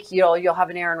I think you'll have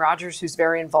an Aaron Rodgers who's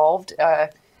very involved.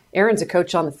 Aaron's a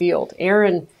coach on the field.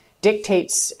 Aaron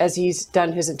dictates, as he's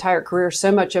done his entire career,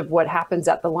 so much of what happens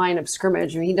at the line of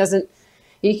scrimmage. I mean,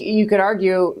 you could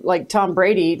argue, like Tom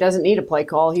Brady, doesn't need a play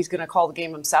call. He's going to call the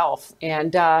game himself.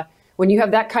 And when you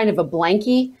have that kind of a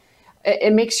blankie,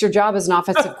 it makes your job as an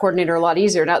offensive coordinator a lot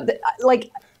easier. Now,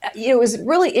 it was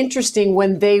really interesting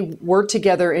when they were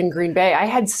together in Green Bay. I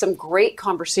had some great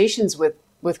conversations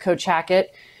with Coach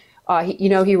Hackett.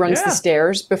 He runs the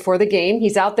stairs before the game.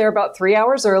 He's out there about 3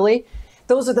 hours early.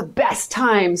 Those are the best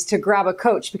times to grab a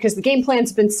coach because the game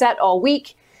plan's been set all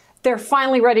week. They're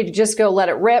finally ready to just go let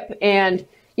it rip. And,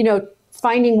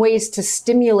 finding ways to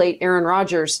stimulate Aaron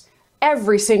Rodgers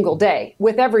every single day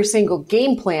with every single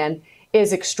game plan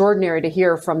is extraordinary to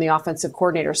hear from the offensive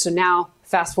coordinator. So now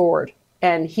fast forward.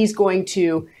 And he's going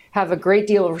to have a great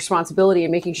deal of responsibility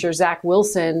in making sure Zach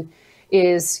Wilson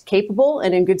is capable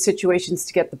and in good situations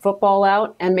to get the football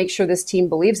out and make sure this team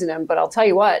believes in him. But I'll tell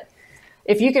you what,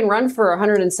 if you can run for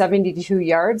 172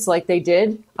 yards like they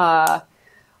did,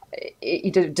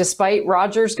 despite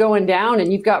Rodgers going down,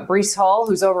 and you've got Bryce Hall,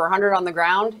 who's over 100 on the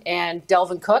ground, and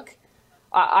Delvin Cook,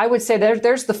 I would say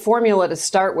there's the formula to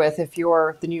start with if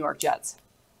you're the New York Jets.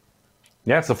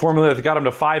 Yeah, it's the formula that got him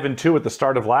to 5-2 at the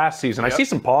start of last season. Yep. I see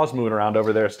some paws moving around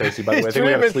over there, Stacey. By the way, I think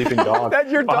we have a sleeping dog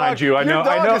behind you. I know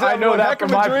that from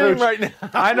my pooch. Right,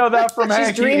 I know that from Hanky.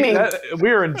 She's dreaming.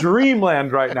 We are in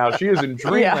dreamland right now. She is in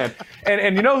dreamland. Yeah.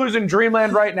 And you know who's in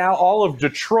dreamland right now? All of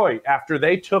Detroit, after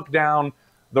they took down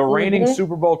the reigning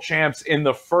Super Bowl champs in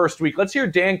the first week. Let's hear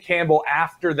Dan Campbell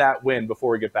after that win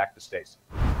before we get back to Stacey.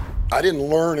 I didn't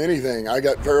learn anything. I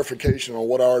got verification on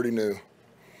what I already knew.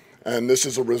 And this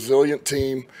is a resilient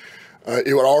team.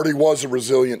 It already was a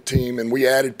resilient team, and we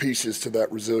added pieces to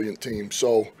that resilient team.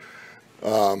 So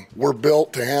we're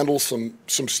built to handle some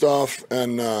stuff,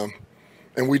 and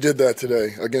we did that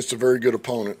today against a very good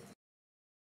opponent.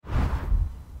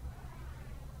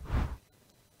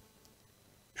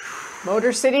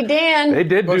 Motor City Dan. They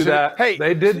did do that. Hey,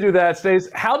 they did do that, Stacey.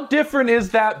 How different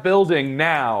is that building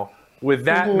now with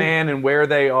that man and where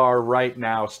they are right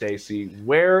now, Stacey?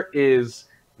 Where is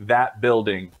that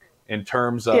building in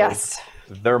terms of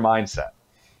their mindset?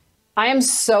 I am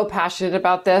so passionate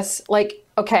about this. Like,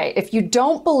 okay, if you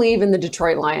don't believe in the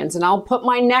Detroit Lions, and I'll put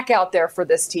my neck out there for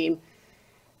this team,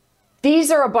 these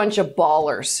are a bunch of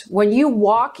ballers. When you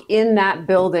walk in that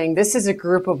building, this is a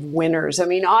group of winners. I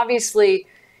mean, obviously,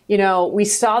 you know, we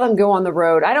saw them go on the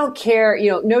road. I don't care, you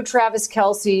know, no Travis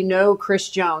Kelce, no Chris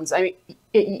Jones. I mean,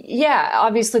 yeah,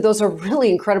 obviously those are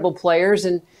really incredible players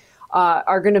and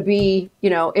are going to be, you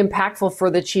know, impactful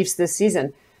for the Chiefs this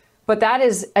season. But that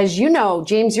is, as you know,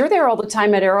 James, you're there all the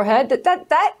time at Arrowhead.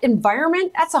 That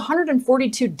environment, that's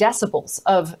 142 decibels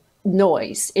of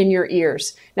noise in your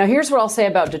ears. Now, here's what I'll say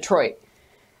about Detroit.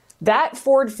 That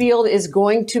Ford Field is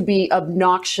going to be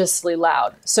obnoxiously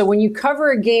loud. So when you cover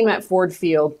a game at Ford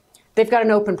Field, they've got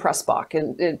an open press box.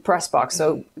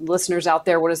 So listeners out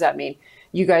there, what does that mean?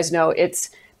 You guys know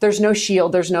there's no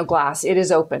shield, there's no glass. It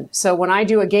is open. So when I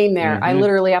do a game there, I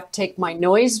literally have to take my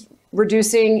noise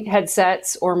reducing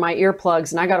headsets or my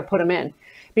earplugs and I got to put them in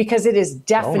because it is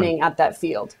deafening at that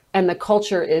field. And the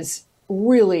culture is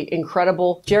really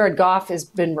incredible. Jared Goff has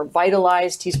been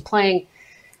revitalized. He's playing,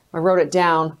 I wrote it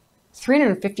down,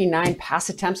 359 pass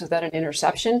attempts without an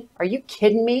interception. Are you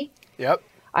kidding me? Yep.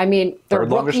 I mean, their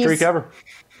longest streak ever.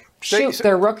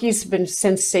 Their rookies have been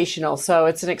sensational. So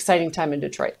it's an exciting time in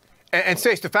Detroit. And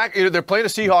Stace, the fact they're playing a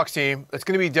Seahawks team that's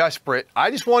going to be desperate, I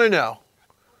just want to know,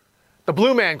 the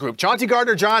Blue Man Group, Chauncey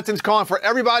Gardner-Johnson's calling for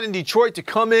everybody in Detroit to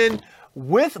come in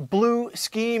with blue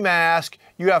ski mask.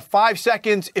 You have 5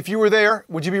 seconds. If you were there,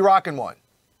 would you be rocking one?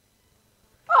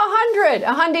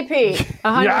 100 P.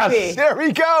 Yes. There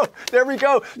we go.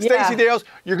 Yeah. Stacey Dales,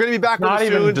 you're going to be back with us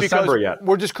soon because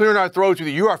we're just clearing our throats with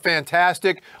you. You are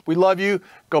fantastic. We love you.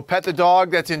 Go pet the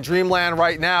dog that's in dreamland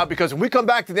right now because when we come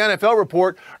back to the NFL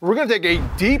report, we're going to take a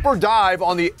deeper dive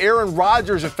on the Aaron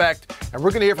Rodgers effect, and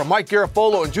we're going to hear from Mike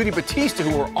Garafolo and Judy Battista,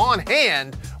 who were on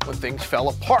hand when things fell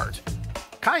apart.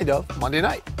 Kind of Monday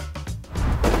night.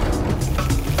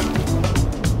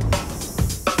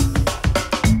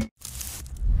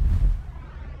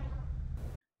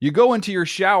 You go into your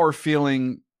shower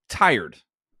feeling tired,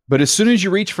 but as soon as you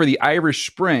reach for the Irish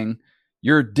Spring,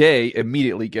 your day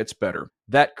immediately gets better.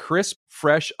 That crisp,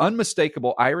 fresh,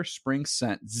 unmistakable Irish Spring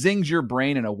scent zings your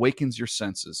brain and awakens your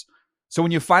senses. So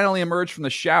when you finally emerge from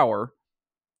the shower,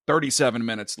 37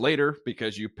 minutes later,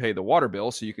 because you pay the water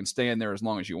bill so you can stay in there as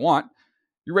long as you want,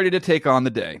 you're ready to take on the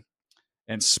day.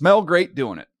 And smell great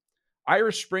doing it.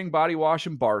 Irish Spring Body Wash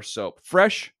and Bar Soap.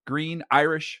 Fresh, green,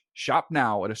 Irish. Shop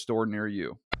now at a store near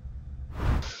you.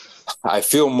 I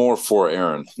feel more for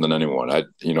Aaron than anyone.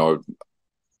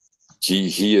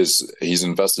 He's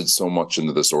invested so much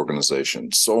into this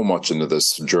organization, so much into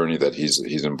this journey that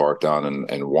he's embarked on,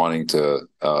 and wanting to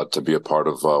be a part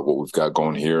of what we've got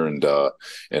going here,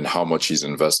 and how much he's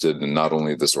invested in not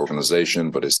only this organization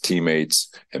but his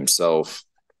teammates, himself,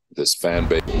 this fan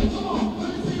base.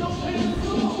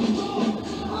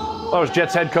 That was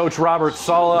Jets head coach Robert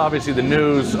Saleh. Obviously, the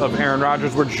news of Aaron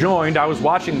Rodgers. We're joined. I was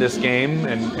watching this game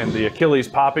and the Achilles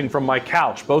popping from my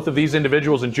couch. Both of these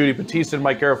individuals, and Judy Battista and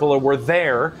Mike Garafolo, were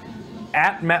there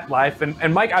at MetLife.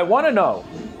 And Mike, I want to know,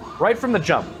 right from the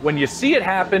jump, when you see it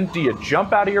happen, do you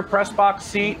jump out of your press box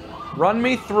seat? Run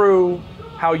me through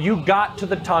how you got to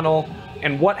the tunnel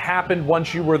and what happened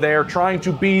once you were there, trying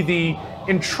to be the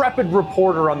intrepid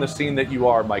reporter on the scene that you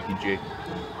are, Mikey G.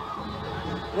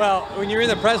 Well, when you're in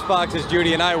the press box, as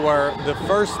Judy and I were, the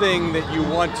first thing that you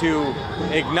want to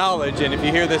acknowledge, and if you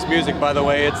hear this music, by the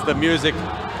way, it's the music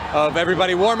of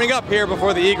everybody warming up here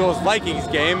before the Eagles-Vikings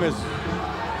game, as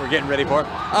we're getting ready for.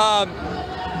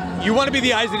 you want to be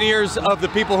the eyes and ears of the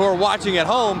people who are watching at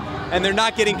home, and they're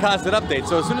not getting constant updates.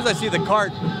 So as soon as I see the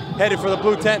cart headed for the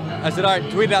blue tent, I said, all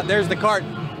right, tweet it out, there's the cart.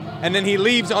 And then he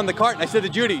leaves on the cart, and I said to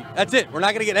Judy, that's it. We're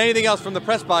not going to get anything else from the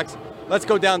press box. Let's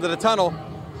go down to the tunnel.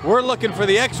 We're looking for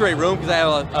the x-ray room because I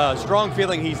have a strong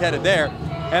feeling he's headed there.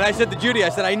 And I said to Judy, I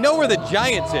said, I know where the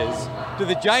Giants is. Do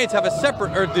the Giants have a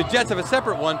separate, or the Jets have a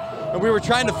separate one? And we were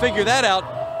trying to figure that out.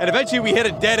 And eventually we hit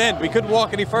a dead end. We couldn't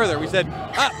walk any further. We said,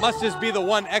 must just be the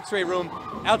one x-ray room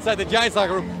outside the Giants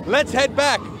locker room. Let's head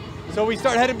back. So we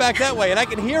start heading back that way. And I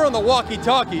can hear on the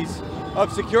walkie-talkies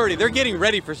of security, they're getting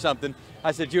ready for something.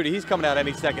 I said, Judy, he's coming out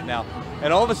any second now.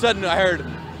 And all of a sudden I heard,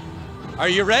 are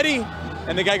you ready?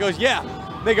 And the guy goes, yeah.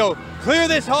 They go, clear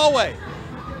this hallway.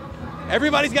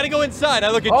 Everybody's got to go inside.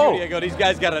 I look at Judy, I go, these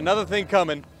guys got another thing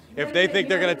coming if they think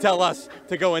they're going to tell us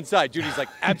to go inside. Judy's like,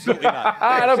 absolutely not.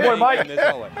 That's boy, Mike. In this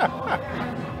hallway.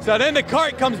 So then the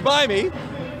cart comes by me,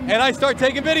 and I start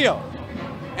taking video.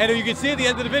 And you can see at the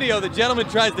end of the video, the gentleman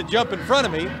tries to jump in front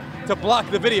of me to block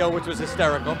the video, which was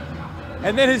hysterical.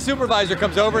 And then his supervisor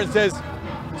comes over and says,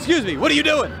 excuse me, what are you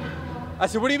doing? I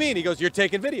said, what do you mean? He goes, you're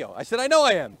taking video. I said, I know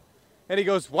I am. And he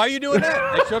goes, why are you doing that?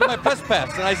 I showed him my press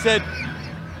pass. And I said,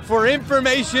 for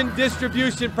information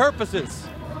distribution purposes.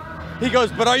 He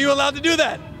goes, but are you allowed to do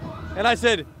that? And I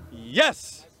said,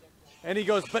 yes. And he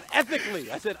goes, but ethically.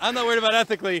 I said, I'm not worried about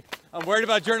ethically. I'm worried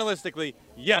about journalistically.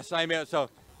 Yes, I am. So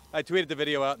I tweeted the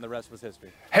video out, and the rest was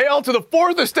history. Hail to the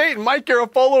fourth estate and Mike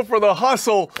Garafolo for the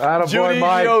hustle.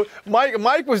 Attaboy, Mike.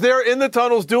 Mike was there in the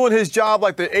tunnels doing his job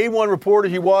like the A1 reporter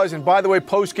he was. And by the way,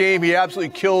 post-game, he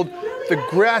absolutely killed the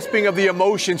grasping of the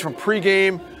emotions from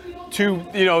pregame to,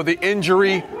 the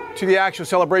injury to the actual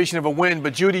celebration of a win.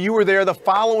 But, Judy, you were there the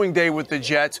following day with the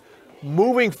Jets.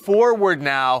 Moving forward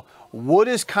now, what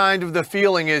is kind of the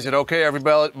feeling? Is it, okay,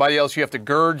 everybody else, you have to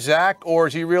gird Zach, or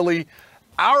is he really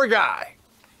our guy?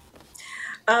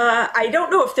 I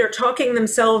don't know if they're talking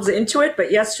themselves into it,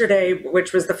 but yesterday,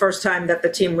 which was the first time that the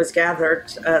team was gathered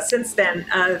since then,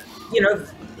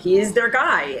 he's their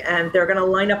guy, and they're going to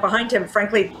line up behind him.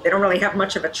 Frankly, they don't really have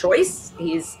much of a choice.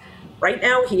 Right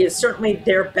now, he is certainly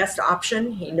their best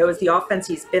option. He knows the offense.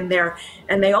 He's been there.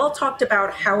 And they all talked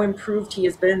about how improved he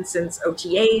has been since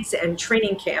OTAs and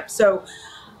training camp. So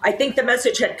I think the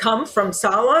message had come from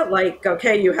Saleh, like,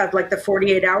 okay, you had like the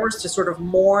 48 hours to sort of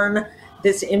mourn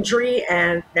this injury,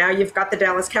 and now you've got the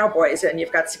Dallas Cowboys, and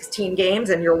you've got 16 games,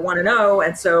 and you're 1-0,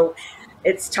 and so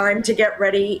it's time to get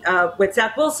ready with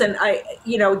Zach Wilson.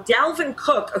 Dalvin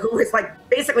Cook, who is like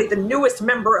basically the newest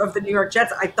member of the New York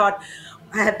Jets, I thought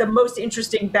had the most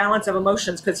interesting balance of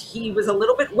emotions because he was a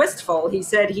little bit wistful. He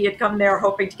said he had come there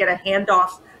hoping to get a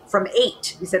handoff from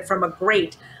 8. He said from a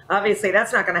great. Obviously,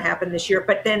 that's not going to happen this year.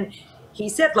 But then he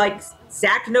said, like,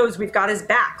 Zach knows we've got his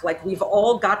back. Like, we've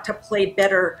all got to play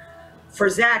better for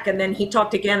Zach. And then he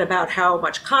talked again about how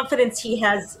much confidence he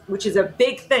has, which is a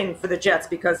big thing for the Jets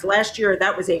because last year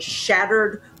that was a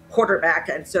shattered quarterback.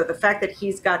 And so the fact that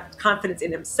he's got confidence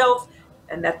in himself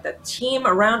and that the team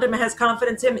around him has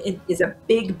confidence in him is a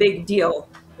big, big deal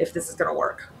if this is going to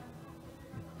work.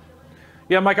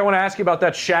 Yeah, Mike, I want to ask you about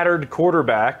that shattered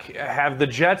quarterback. Have the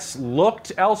Jets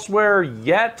looked elsewhere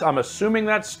yet? I'm assuming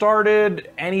that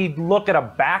started. Any look at a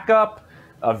backup,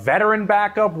 a veteran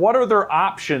backup? What are their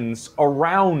options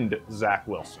around Zach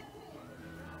Wilson?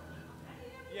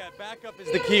 Yeah, backup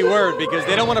is the key word because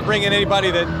they don't want to bring in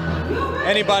anybody that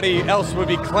anybody else would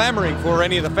be clamoring for, or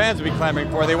any of the fans would be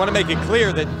clamoring for. They want to make it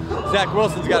clear that Zach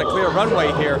Wilson's got a clear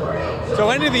runway here. So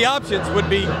any of the options would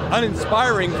be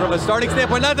uninspiring from a starting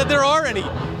standpoint. Not that there are any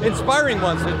inspiring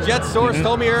ones. The Jets source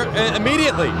told me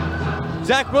immediately,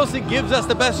 Zach Wilson gives us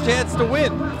the best chance to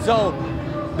win. So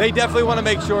they definitely want to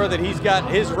make sure that he's got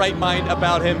his right mind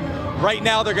about him. Right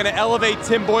now, they're going to elevate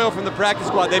Tim Boyle from the practice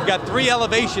squad. They've got 3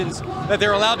 elevations that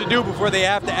they're allowed to do before they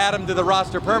have to add him to the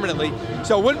roster permanently.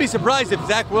 So I wouldn't be surprised if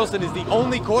Zach Wilson is the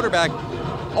only quarterback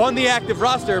on the active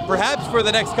roster, perhaps for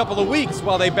the next couple of weeks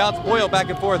while they bounce Boyle back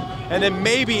and forth, and then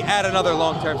maybe add another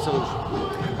long-term solution.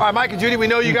 All right, Mike and Judy, we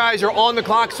know you guys are on the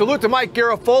clock. Salute to Mike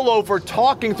Garafolo for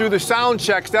talking through the sound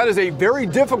checks. That is a very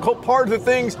difficult part of the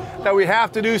things that we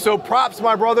have to do. So props,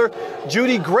 my brother.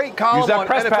 Judy, great column on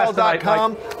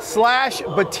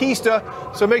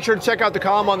NFL.com/Batista. So make sure to check out the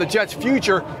column on the Jets'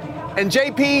 future. And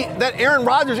JP, that Aaron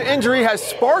Rodgers injury has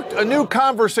sparked a new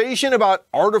conversation about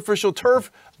artificial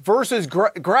turf versus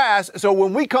grass. So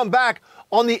when we come back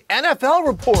on the NFL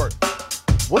report,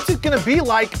 what's it going to be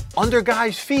like under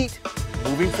guys' feet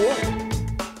moving forward?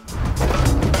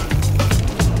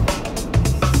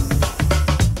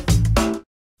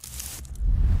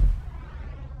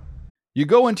 You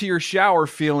go into your shower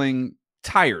feeling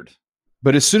tired,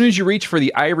 but as soon as you reach for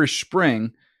the Irish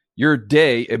Spring, your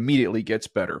day immediately gets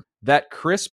better. That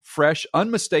crisp, fresh,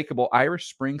 unmistakable Irish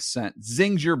Spring scent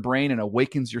zings your brain and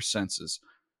awakens your senses.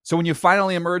 So when you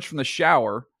finally emerge from the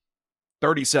shower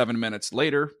 37 minutes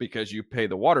later, because you pay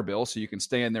the water bill so you can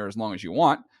stay in there as long as you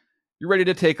want, you're ready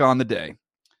to take on the day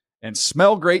and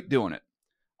smell great doing it.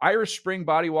 Irish Spring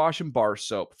Body Wash and Bar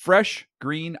Soap. Fresh,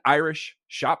 green, Irish.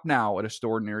 Shop now at a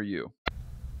store near you.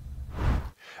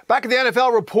 Back at the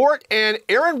NFL report, and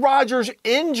Aaron Rodgers'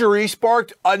 injury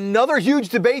sparked another huge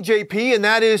debate, JP, and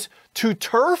that is to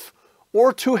turf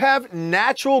or to have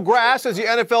natural grass, as the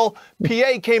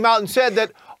NFLPA came out and said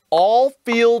that all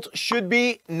fields should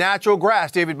be natural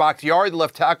grass. David Bakhtiari, the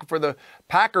left tackle for the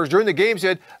Packers, during the game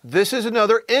said this is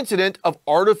another incident of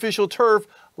artificial turf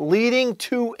leading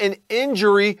to an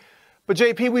injury. But,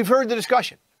 JP, we've heard the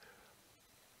discussion.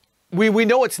 We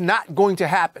know it's not going to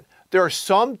happen. There are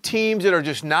some teams that are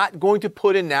just not going to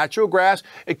put in natural grass.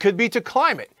 It could be to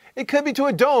climate. It could be to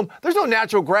a dome. There's no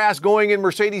natural grass going in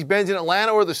Mercedes-Benz in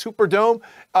Atlanta or the Superdome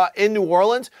in New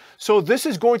Orleans. So this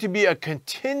is going to be a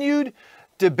continued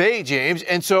debate, James.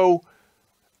 And so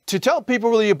to tell people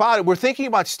really about it, we're thinking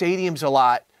about stadiums a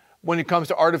lot when it comes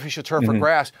to artificial turf or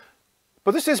grass.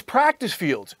 But this is practice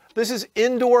fields. This is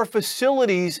indoor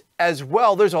facilities as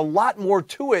well. There's a lot more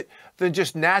to it than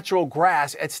just natural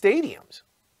grass at stadiums.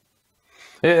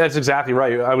 Yeah, that's exactly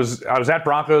right. I was at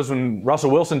Broncos when Russell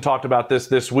Wilson talked about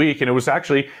this week, and it was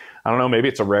actually, I don't know, maybe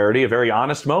it's a rarity, a very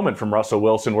honest moment from Russell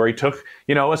Wilson where he took,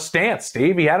 a stance,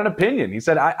 Steve. He had an opinion. He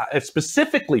said, I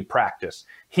specifically practice.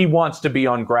 He wants to be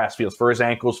on grass fields for his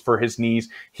ankles, for his knees.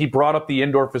 He brought up the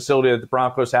indoor facility that the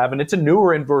Broncos have, and it's a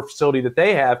newer indoor facility that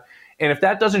they have. And if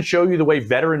that doesn't show you the way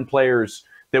veteran players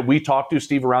that we talk to,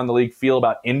 Steve, around the league feel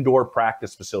about indoor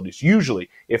practice facilities. Usually,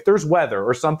 if there's weather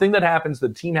or something that happens, the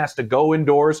team has to go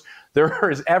indoors. There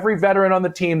is every veteran on the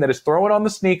team that is throwing on the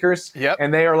sneakers,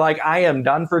 and they are like, I am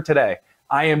done for today.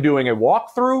 I am doing a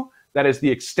walkthrough. That is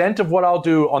the extent of what I'll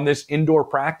do on this indoor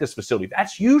practice facility.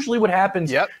 That's usually what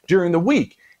happens during the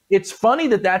week. It's funny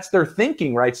that that's their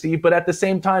thinking, right, Steve? But at the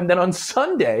same time, then on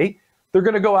Sunday, they're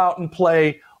going to go out and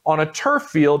play on a turf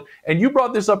field. And you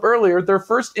brought this up earlier. Their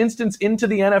first instance into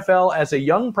the NFL as a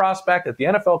young prospect at the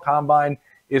NFL Combine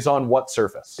is on what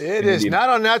surface? It is not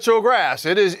on natural grass.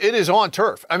 It is on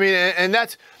turf. I mean, and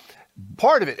that's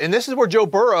part of it. And this is where Joe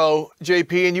Burrow,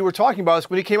 JP, and you were talking about this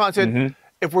when he came out and said,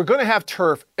 if we're going to have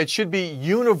turf, it should be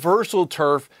universal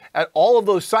turf at all of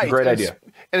those sites. Great idea.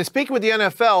 And speaking with the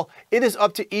NFL, it is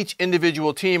up to each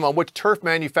individual team on which turf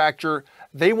manufacturer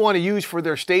they want to use for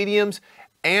their stadiums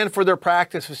and for their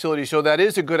practice facilities. So that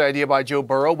is a good idea by Joe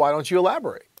Burrow. Why don't you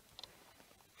elaborate?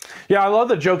 Yeah, I love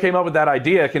that Joe came up with that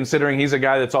idea, considering he's a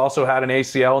guy that's also had an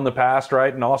ACL in the past,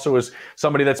 right? And also is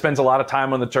somebody that spends a lot of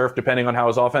time on the turf, depending on how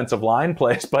his offensive line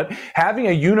plays. But having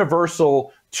a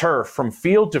universal turf from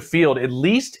field to field, at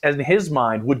least in his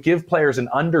mind, would give players an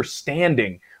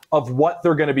understanding of what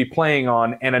they're going to be playing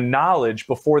on and a knowledge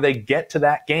before they get to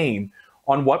that game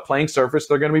on what playing surface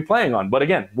they're going to be playing on. But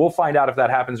again, we'll find out if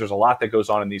that happens. There's a lot that goes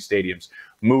on in these stadiums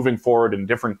moving forward in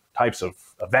different types of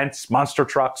events, monster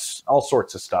trucks, all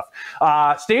sorts of stuff.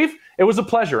 Steve, it was a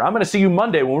pleasure. I'm going to see you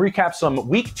Monday when we recap some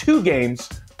Week 2 games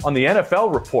on the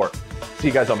NFL Report. See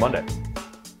you guys on Monday.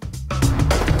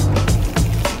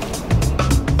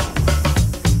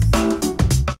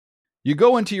 You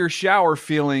go into your shower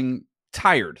feeling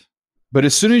tired, but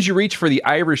as soon as you reach for the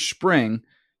Irish Spring,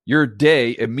 your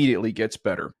day immediately gets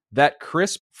better. That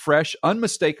crisp, fresh,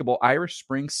 unmistakable Irish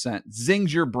Spring scent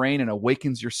zings your brain and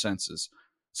awakens your senses.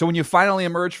 So when you finally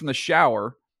emerge from the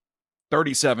shower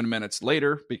 37 minutes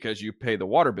later, because you pay the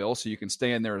water bill so you can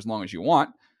stay in there as long as you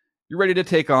want, you're ready to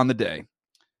take on the day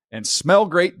and smell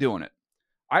great doing it.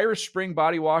 Irish Spring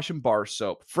Body Wash and Bar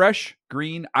Soap. Fresh,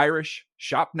 green, Irish.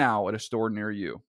 Shop now at a store near you.